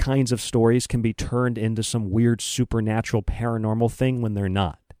these kinds of stories can be turned into some weird supernatural paranormal thing when they're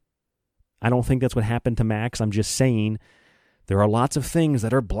not. I don't think that's what happened to Max. I'm just saying there are lots of things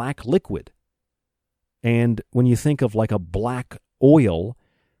that are black liquid. And when you think of like a black oil,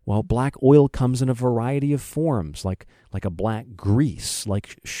 well, black oil comes in a variety of forms, like a black grease,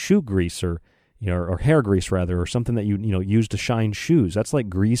 like shoe grease or hair grease rather, or something that you use to shine shoes. That's like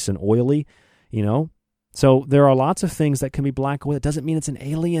grease and oily, So there are lots of things that can be black oil. It doesn't mean it's an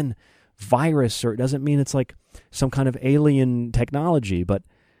alien virus, or it doesn't mean it's like some kind of alien technology, but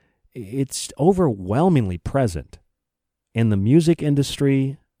it's overwhelmingly present in the music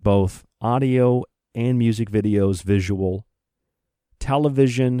industry, both audio and music videos, visual,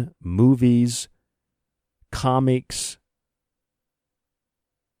 television, movies, comics,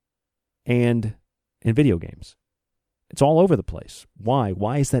 and in video games. It's all over the place. Why?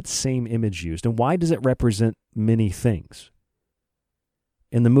 Why is that same image used? And why does it represent many things?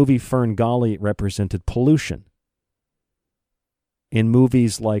 In the movie Fern Gully, it represented pollution. In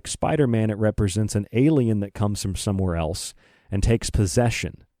movies like Spider-Man, it represents an alien that comes from somewhere else and takes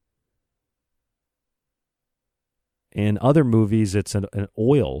possession. In other movies, it's an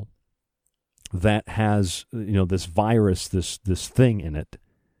oil that has, this virus, this thing in it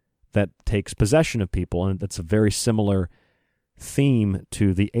that takes possession of people, and that's a very similar theme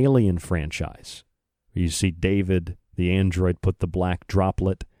to the Alien franchise. You see David, the android, put the black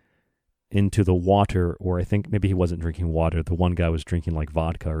droplet into the water, or I think maybe he wasn't drinking water. The one guy was drinking like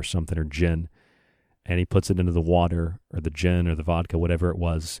vodka or something, or gin, and he puts it into the water or the gin or the vodka, whatever it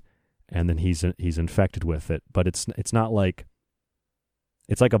was, and then he's infected with it. But it's not like,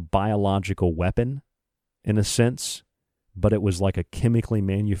 it's like a biological weapon in a sense, but it was like a chemically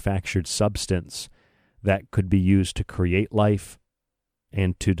manufactured substance that could be used to create life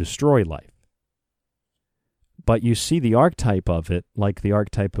and to destroy life. But you see the archetype of it, like the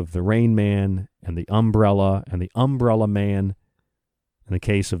archetype of the Rain Man and the Umbrella Man, in the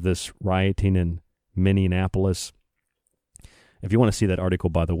case of this rioting in Minneapolis. If you want to see that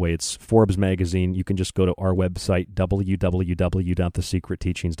article, by the way, it's Forbes magazine. You can just go to our website,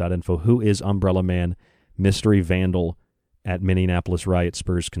 www.thesecretteachings.info. Who is Umbrella Man? Mystery vandal at Minneapolis riot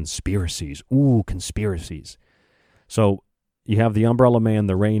spurs conspiracies. Ooh, conspiracies. So you have the Umbrella Man,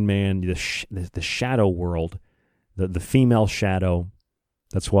 the Rain Man, the shadow world, the female shadow.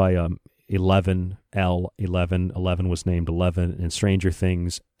 That's why 11 was named 11. In Stranger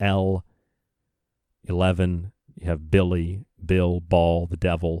Things, L11. You have Billy, Bill, Ball, the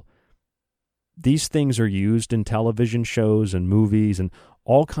devil. These things are used in television shows and movies and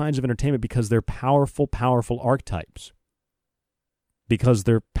all kinds of entertainment because they're powerful, powerful archetypes. Because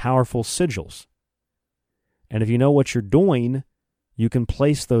they're powerful sigils. And if you know what you're doing, you can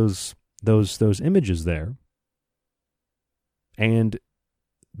place those images there. And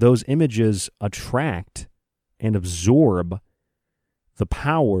those images attract and absorb the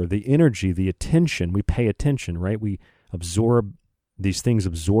power, the energy, the attention. We pay attention, right? We absorb, these things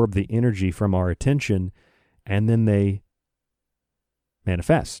absorb the energy from our attention, and then they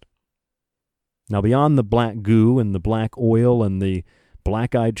manifest. Now, beyond the black goo and the black oil and the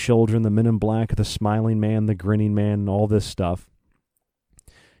black-eyed children, the men in black, the smiling man, the grinning man, and all this stuff,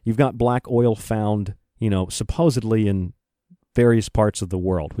 you've got black oil found, supposedly in various parts of the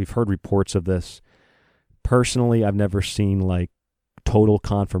world. We've heard reports of this. Personally, I've never seen total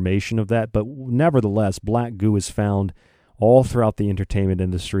confirmation of that, but nevertheless, black goo is found all throughout the entertainment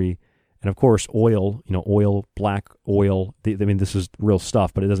industry. And of course, oil, oil, black oil. I mean, this is real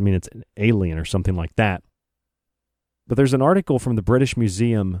stuff, but it doesn't mean it's an alien or something like that. But there's an article from the British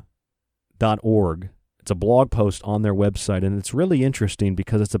Museum.org. It's a blog post on their website, and it's really interesting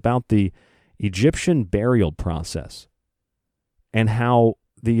because it's about the Egyptian burial process and how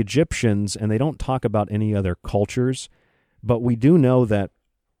the Egyptians, and they don't talk about any other cultures, but we do know that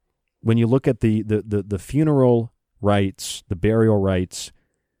when you look at the funeral rites, the burial rites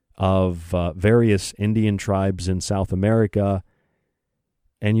of various Indian tribes in South America,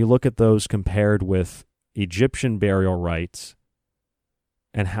 and you look at those compared with Egyptian burial rites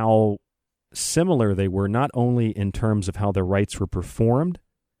and how similar they were, not only in terms of how the rites were performed,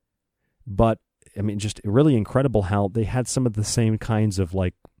 but I mean, just really incredible how they had some of the same kinds of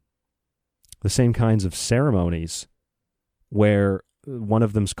ceremonies, where one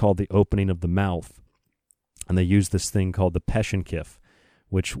of them's called the opening of the mouth, and they use this thing called the peshenkif,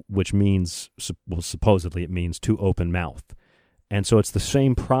 which means, well, supposedly it means to open mouth. And so it's the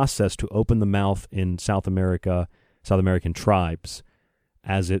same process to open the mouth in South American tribes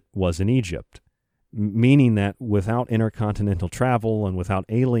as it was in Egypt, meaning that without intercontinental travel and without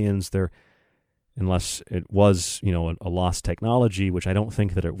aliens, unless it was, a lost technology, which I don't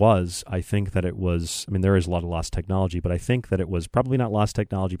think that it was. I think that it was, there is a lot of lost technology, but I think that it was probably not lost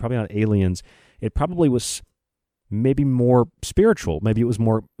technology, probably not aliens. It probably was maybe more spiritual. Maybe it was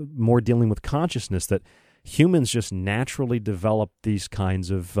more dealing with consciousness, that humans just naturally develop these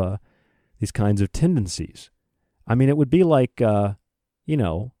kinds of tendencies. It would be like,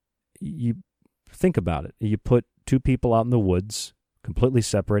 you think about it. You put two people out in the woods, completely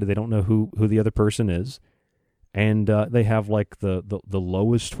separated. They don't know who the other person is, and they have like the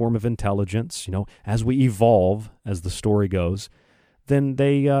lowest form of intelligence. As we evolve, as the story goes, then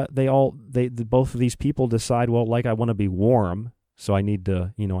both of these people decide, well, like, I want to be warm, so I need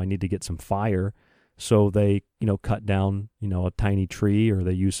to get some fire. So they, cut down, a tiny tree, or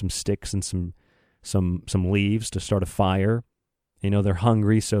they use some sticks and some leaves to start a fire. They're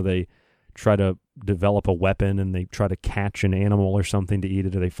hungry, so they try to develop a weapon, and they try to catch an animal or something to eat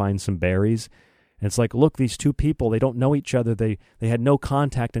it, or they find some berries. And it's like, look, these two people, they don't know each other. They had no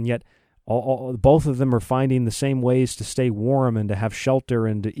contact, and yet both of them are finding the same ways to stay warm and to have shelter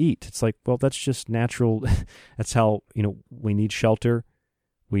and to eat. It's like, well, that's just natural. That's how, we need shelter.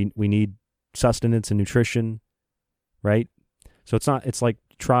 We need sustenance and nutrition, right? So it's like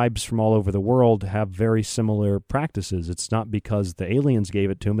tribes from all over the world have very similar practices. It's not because the aliens gave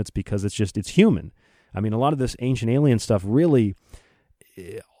it to them, it's because it's human. A lot of this ancient alien stuff really,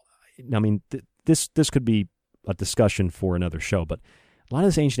 this could be a discussion for another show, but a lot of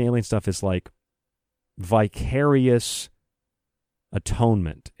this ancient alien stuff is like vicarious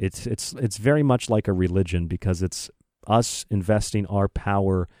atonement. It's very much like a religion, because it's us investing our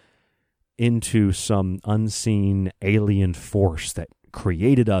power into some unseen alien force that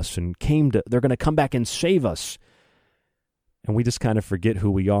created us and they're going to come back and save us. And we just kind of forget who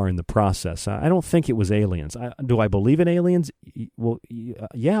we are in the process. I don't think it was aliens. Do I believe in aliens? Well,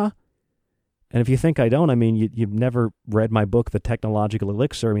 yeah. And if you think I don't, you've never read my book, The Technological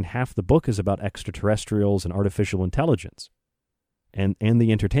Elixir. Half the book is about extraterrestrials and artificial intelligence and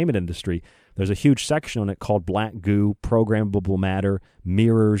the entertainment industry. There's a huge section on it called Black Goo, Programmable Matter,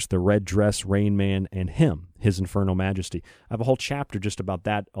 Mirrors, The Red Dress, Rain Man, and Him, His Infernal Majesty. I have a whole chapter just about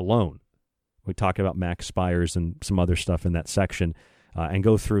that alone. We talk about Max Spires and some other stuff in that section, and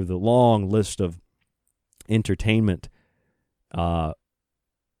go through the long list of entertainment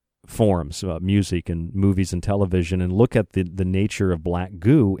forms, music and movies and television, and look at the nature of black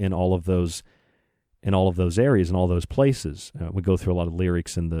goo in all of those areas, in all those places. We go through a lot of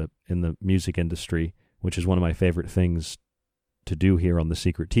lyrics in the music industry, which is one of my favorite things to do here on The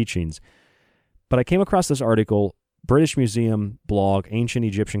Secret Teachings. But I came across this article, British Museum blog, Ancient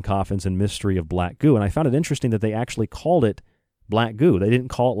Egyptian Coffins and Mystery of Black Goo, and I found it interesting that they actually called it black goo. They didn't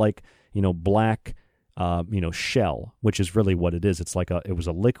call it like, black, shell, which is really what it is. It's like it was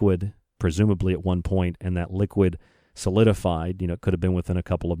a liquid, presumably at one point, and that liquid solidified. It could have been within a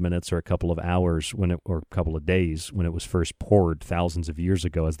couple of minutes or a couple of hours or a couple of days when it was first poured thousands of years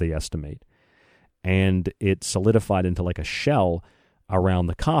ago, as they estimate. And it solidified into like a shell around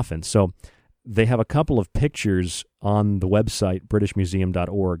the coffin. So they have a couple of pictures on the website,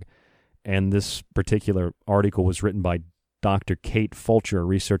 britishmuseum.org, and this particular article was written by Dr. Kate Fulcher, a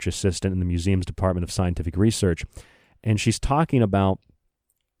research assistant in the museum's Department of Scientific Research. And she's talking about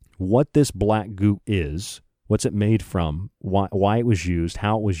what this black goo is, what's it made from, why it was used,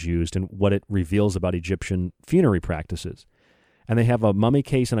 how it was used, and what it reveals about Egyptian funerary practices. And they have a mummy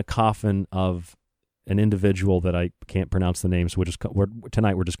case and a coffin of an individual that I can't pronounce the name, so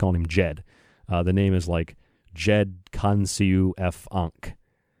tonight we're just calling him Jed. The name is like Jed Kansiu F. Ankh.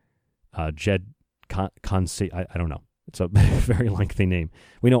 Jed Kansi, I don't know. It's a very lengthy name.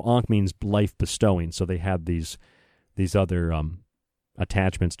 We know Ankh means life bestowing, so they had these other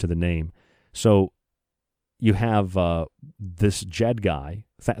attachments to the name. So you have this Jed guy,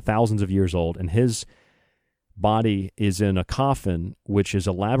 thousands of years old, and his body is in a coffin which is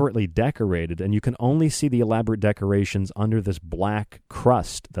elaborately decorated, and you can only see the elaborate decorations under this black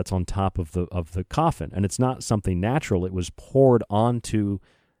crust that's on top of the coffin. And it's not something natural. It was poured onto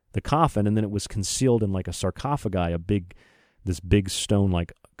the coffin, and then it was concealed in like a sarcophagi, this big stone,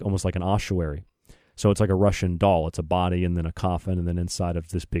 like almost like an ossuary. So it's like a Russian doll. It's a body and then a coffin and then inside of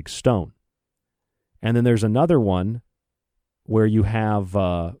this big stone. And then there's another one where you have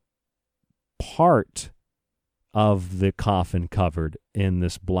part of the coffin covered in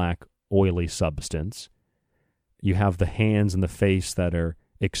this black oily substance. You have the hands and the face that are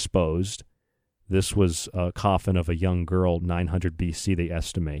exposed. This was a coffin of a young girl, 900 BC, they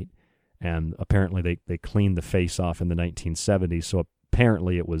estimate. And apparently they cleaned the face off in the 1970s. So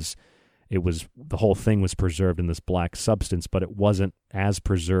apparently it was the whole thing was preserved in this black substance, but it wasn't as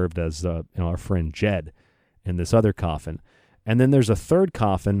preserved as our friend Jed in this other coffin. And then there's a third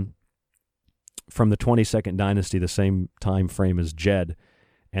coffin from the 22nd dynasty, the same time frame as Jed.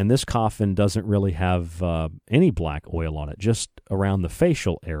 And this coffin doesn't really have any black oil on it, just around the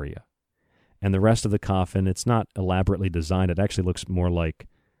facial area. And the rest of the coffin, it's not elaborately designed. It actually looks more like,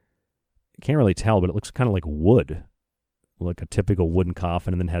 I can't really tell, but it looks kind of like wood, like a typical wooden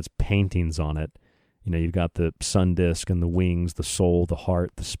coffin, and then has paintings on it. You know, you've got the sun disk and the wings, the soul, the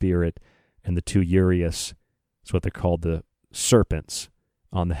heart, the spirit, and the two urias. It's what they're called, the serpents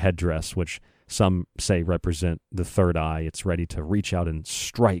on the headdress, which some say represent the third eye. It's ready to reach out and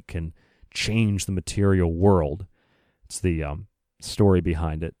strike and change the material world. It's the story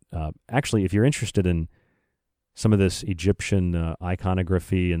behind it. Actually, if you're interested in some of this Egyptian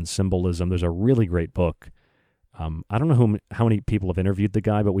iconography and symbolism, there's a really great book. I don't know how many people have interviewed the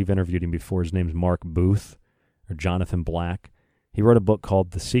guy, but we've interviewed him before. His name's Mark Booth, or Jonathan Black. He wrote a book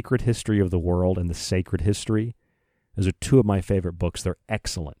called The Secret History of the World and The Sacred History. Those are two of my favorite books. They're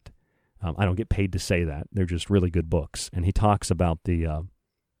excellent. I don't get paid to say that. They're just really good books. And he talks about the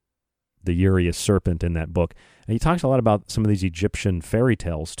Urias serpent in that book. And he talks a lot about some of these Egyptian fairy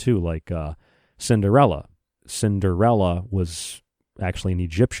tales, too, like Cinderella. Cinderella was actually an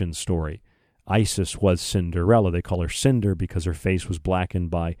Egyptian story. Isis was Cinderella. They call her Cinder because her face was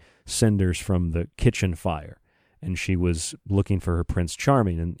blackened by cinders from the kitchen fire. And she was looking for her Prince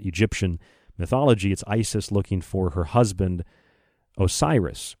Charming. In Egyptian mythology, it's Isis looking for her husband,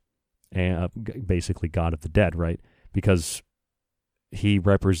 Osiris, basically god of the dead, right? Because he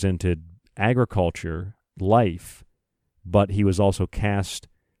represented agriculture, life, but he was also cast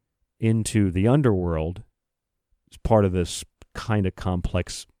into the underworld as part of this kind of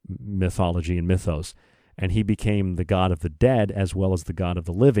complex mythology and mythos. And he became the god of the dead as well as the god of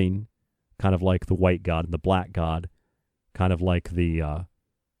the living, kind of like the white god and the black god, kind of like the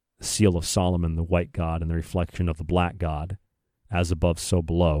seal of Solomon, the white god, and the reflection of the black god, as above, so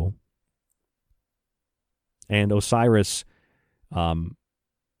below. And Osiris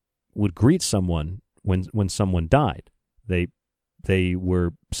would greet someone when someone died. They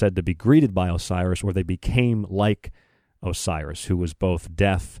were said to be greeted by Osiris, or they became like Osiris, who was both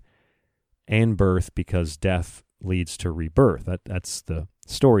death and birth, because death leads to rebirth. That's the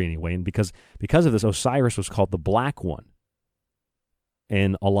story anyway. And because of this, Osiris was called the Black One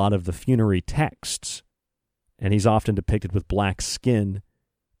in a lot of the funerary texts, and he's often depicted with black skin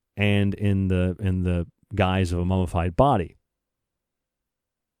and in the guise of a mummified body.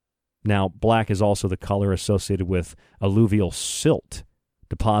 Now, black is also the color associated with alluvial silt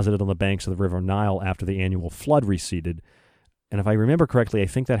deposited on the banks of the River Nile after the annual flood receded. And if I remember correctly, I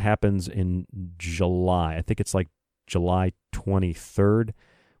think that happens in July. I think it's like July 23rd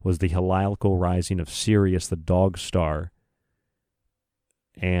was the heliacal rising of Sirius, the dog star,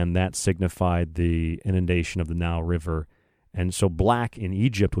 and that signified the inundation of the Nile River. And so black in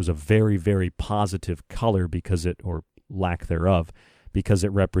Egypt was a very, very positive color because or lack thereof, because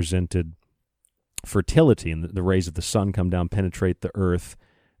it represented fertility, and the rays of the sun come down, penetrate the earth,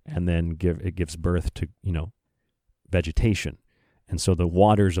 and then it gives birth to, vegetation. And so the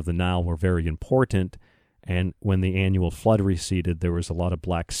waters of the Nile were very important, and when the annual flood receded, there was a lot of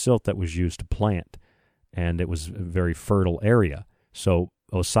black silt that was used to plant, and it was a very fertile area. So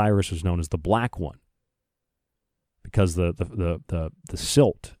Osiris was known as the Black One, because the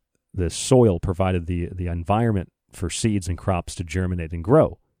silt, the soil, provided the environment for seeds and crops to germinate and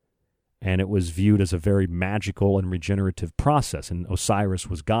grow. and it was viewed as a very magical and regenerative process, and Osiris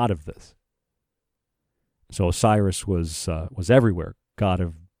was god of this. So Osiris was everywhere, god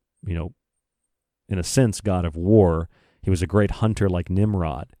of, in a sense, god of war. He was a great hunter like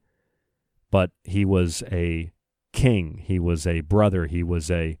Nimrod, but he was a king, he was a brother, he was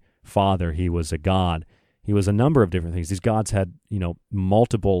a father, he was a god. He was a number of different things. These gods had,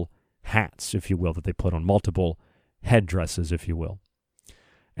 multiple hats, if you will, that they put on, multiple headdresses, if you will.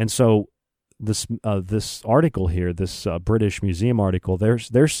 And so this article here, this British Museum article,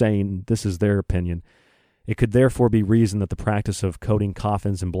 they're saying, this is their opinion, it could therefore be reasoned that the practice of coating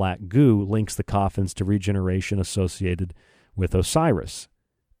coffins in black goo links the coffins to regeneration associated with Osiris.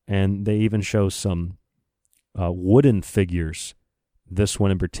 And they even show some wooden figures. This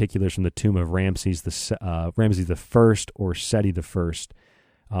one in particular is from the tomb of Ramses I or Seti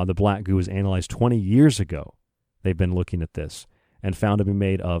I. The black goo was analyzed 20 years ago. They've been looking at this and found to be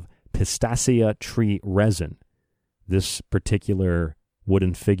made of pistacea tree resin. This particular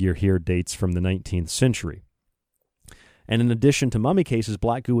wooden figure here dates from the 19th century. And in addition to mummy cases,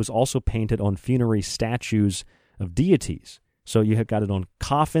 black goo was also painted on funerary statues of deities. So you have got it on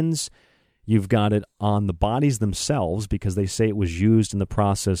coffins, you've got it on the bodies themselves, because they say it was used in the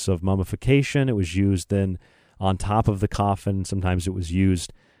process of mummification. It was used then on top of the coffin. Sometimes it was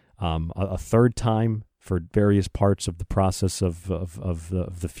used a third time for various parts of the process of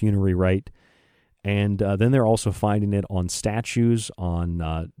the funerary rite. And then they're also finding it on statues,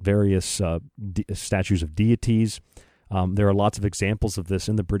 on various statues of deities. There are lots of examples of this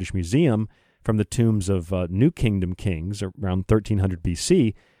in the British Museum from the tombs of New Kingdom kings around 1300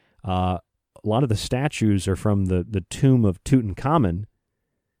 BC. A lot of the statues are from the tomb of Tutankhamun,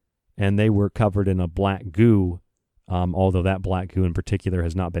 and they were covered in a black goo, although that black goo in particular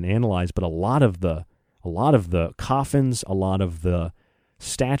has not been analyzed. But a lot of the coffins, a lot of the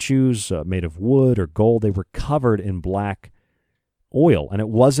statues made of wood or gold, they were covered in black oil. And it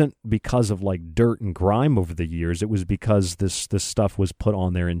wasn't because of like dirt and grime over the years. It was because this stuff was put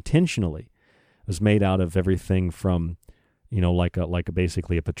on there intentionally. It was made out of everything from,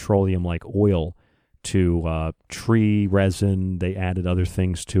 basically a petroleum-like oil to tree resin. They added other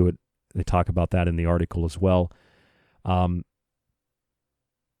things to it. They talk about that in the article as well. But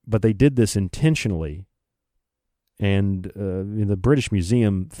they did this intentionally. And the British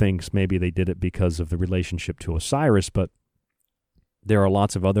Museum thinks maybe they did it because of the relationship to Osiris, but there are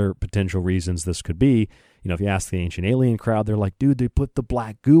lots of other potential reasons this could be. If you ask the Ancient Alien crowd, they're like, dude, they put the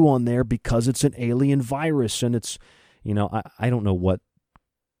black goo on there because it's an alien virus. And it's, I don't know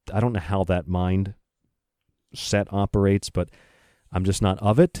how that mind set operates, but I'm just not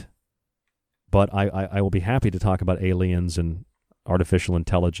of it. But I will be happy to talk about aliens and artificial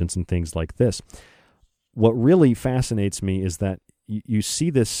intelligence and things like this. What really fascinates me is that you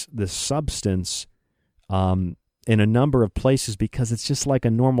see this substance in a number of places, because it's just like a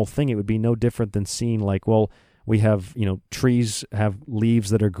normal thing. It would be no different than seeing we have, trees have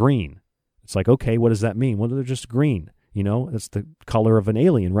leaves that are green. It's like, okay, what does that mean? Well, they're just green. It's the color of an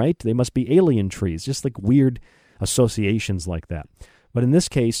alien, right? They must be alien trees, just like weird associations like that. But in this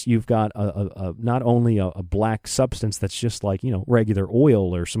case, you've got not only a black substance that's just like, regular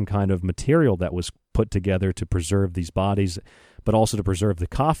oil or some kind of material that was put together to preserve these bodies, but also to preserve the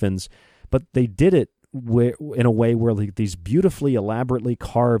coffins. But they did it in a way where these beautifully, elaborately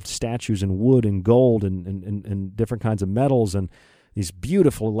carved statues in wood and gold and different kinds of metals and these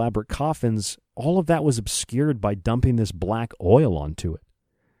beautiful, elaborate coffins, all of that was obscured by dumping this black oil onto it.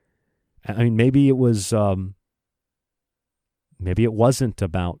 I mean, maybe it was... Maybe it wasn't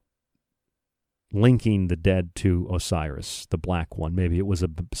about linking the dead to Osiris, the black one. Maybe it was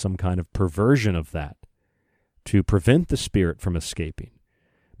some kind of perversion of that to prevent the spirit from escaping.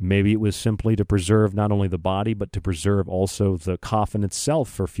 Maybe it was simply to preserve not only the body, but to preserve also the coffin itself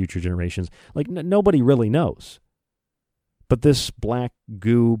for future generations. Nobody really knows. But this black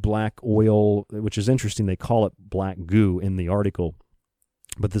goo, black oil, which is interesting, they call it black goo in the article,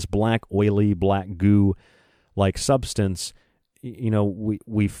 but this black, oily, black goo-like substance,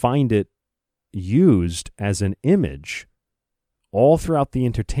 we find it used as an image all throughout the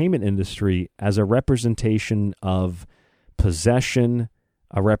entertainment industry as a representation of possession,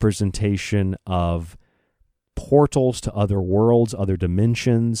 a representation of portals to other worlds, other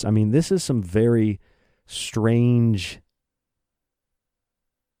dimensions. I mean, this is some very strange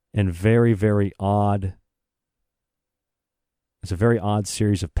and very, very odd. It's a very odd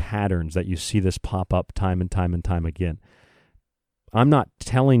series of patterns that you see this pop up time and time and time again. I'm not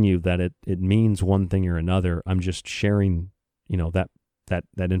telling you that it means one thing or another. I'm just sharing, that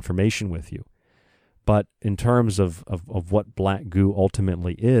information with you. But in terms of what black goo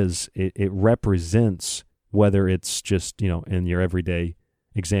ultimately is, it represents, whether it's just, in your everyday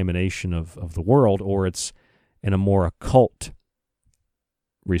examination of the world, or it's in a more occult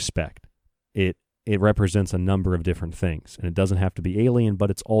respect. It represents a number of different things, and it doesn't have to be alien, but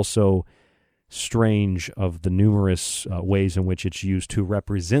it's also strange of the numerous ways in which it's used to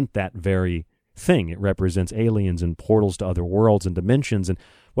represent that very thing. It represents aliens and portals to other worlds and dimensions, and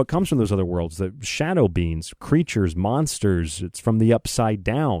what comes from those other worlds, the shadow beings, creatures, monsters, it's from the upside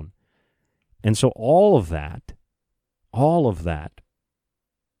down. And so all of that,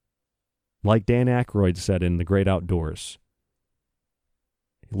 like Dan Aykroyd said in The Great Outdoors,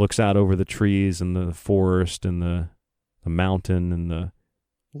 he looks out over the trees and the forest and the mountain and the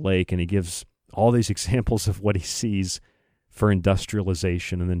lake, and he gives all these examples of what he sees for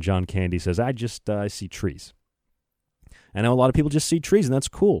industrialization. And then John Candy says, I see trees. I know a lot of people just see trees, and that's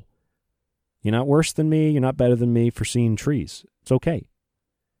cool. You're not worse than me. You're not better than me for seeing trees. It's okay.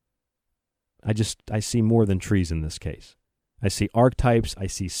 I see more than trees in this case. I see archetypes. I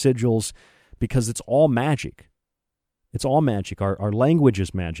see sigils, because it's all magic. It's all magic. Our language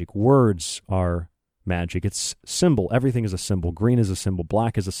is magic. Words are magic. It's symbol. Everything is a symbol. Green is a symbol.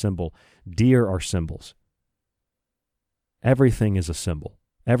 Black is a symbol. Deer are symbols. Everything is a symbol.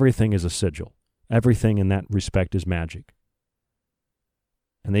 Everything is a sigil. Everything in that respect is magic.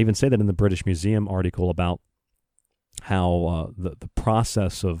 And they even say that in the British Museum article about how the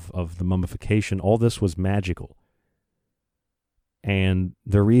process of the mummification, all this was magical. And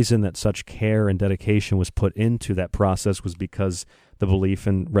the reason that such care and dedication was put into that process was because the belief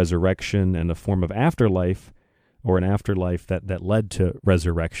in resurrection and a form of afterlife, or an afterlife that led to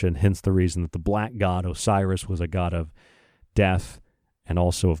resurrection, hence the reason that the black god Osiris was a god of death and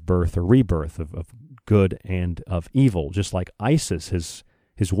also of birth or rebirth, of good and of evil. Just like Isis, his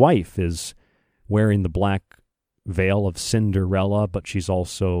wife, is wearing the black veil of Cinderella, but she's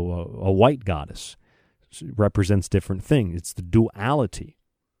also a white goddess. She represents different things. It's the duality.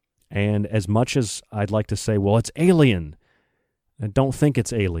 And as much as I'd like to say, well, it's alien, I don't think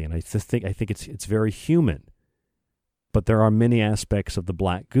it's alien. I think it's very human. But there are many aspects of the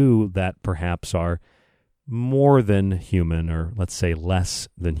black goo that perhaps are more than human, or let's say less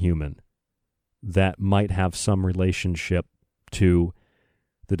than human, that might have some relationship to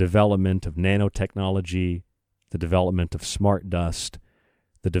the development of nanotechnology, the development of smart dust,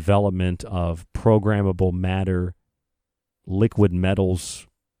 the development of programmable matter, liquid metals,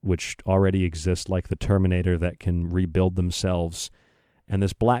 which already exist, like the Terminator, that can rebuild themselves. And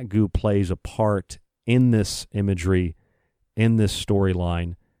this black goo plays a part in this imagery, in this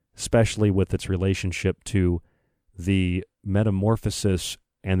storyline, especially with its relationship to the metamorphosis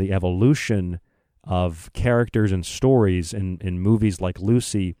and the evolution of characters and stories in movies like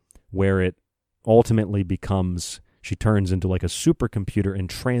Lucy, where it ultimately becomes, she turns into like a supercomputer and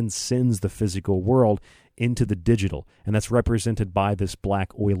transcends the physical world into the digital. And that's represented by this black,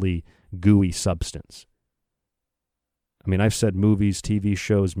 oily, gooey substance. I mean, I've said movies, TV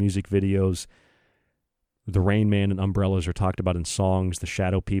shows, music videos, the Rain Man and umbrellas are talked about in songs, the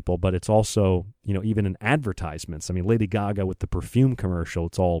shadow people, but it's also, even in advertisements. I mean, Lady Gaga with the perfume commercial,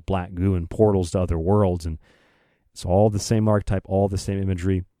 it's all black goo and portals to other worlds, and it's all the same archetype, all the same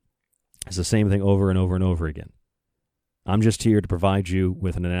imagery. It's the same thing over and over and over again. I'm just here to provide you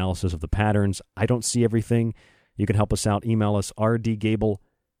with an analysis of the patterns. I don't see everything. You can help us out. Email us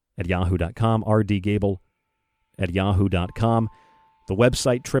rdgable@yahoo.com, rdgable@yahoo.com. The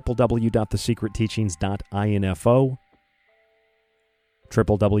website, www.thesecretteachings.info,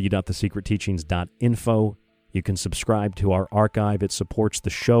 www.thesecretteachings.info. You can subscribe to our archive. It supports the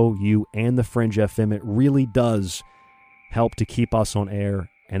show, you, and the Fringe FM. It really does help to keep us on air,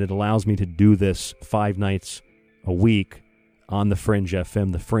 and it allows me to do this 5 nights a week on the Fringe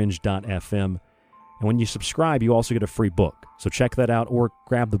FM, thefringe.fm. And when you subscribe, you also get a free book. So check that out, or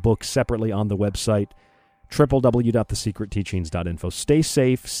grab the book separately on the website, www.thesecretteachings.info. Stay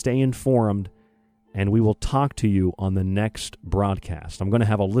safe, stay informed, and we will talk to you on the next broadcast. I'm going to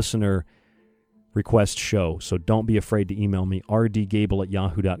have a listener request show, so don't be afraid to email me,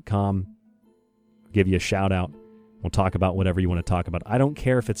 rdgable@yahoo.com. Give you a shout out. We'll talk about whatever you want to talk about. I don't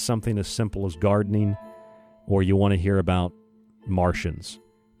care if it's something as simple as gardening or you want to hear about Martians.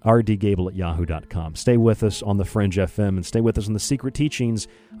 rdgable@yahoo.com. Stay with us on the Fringe FM, and stay with us on The Secret Teachings.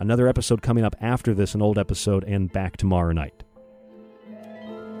 Another episode coming up after this, an old episode, and back tomorrow night.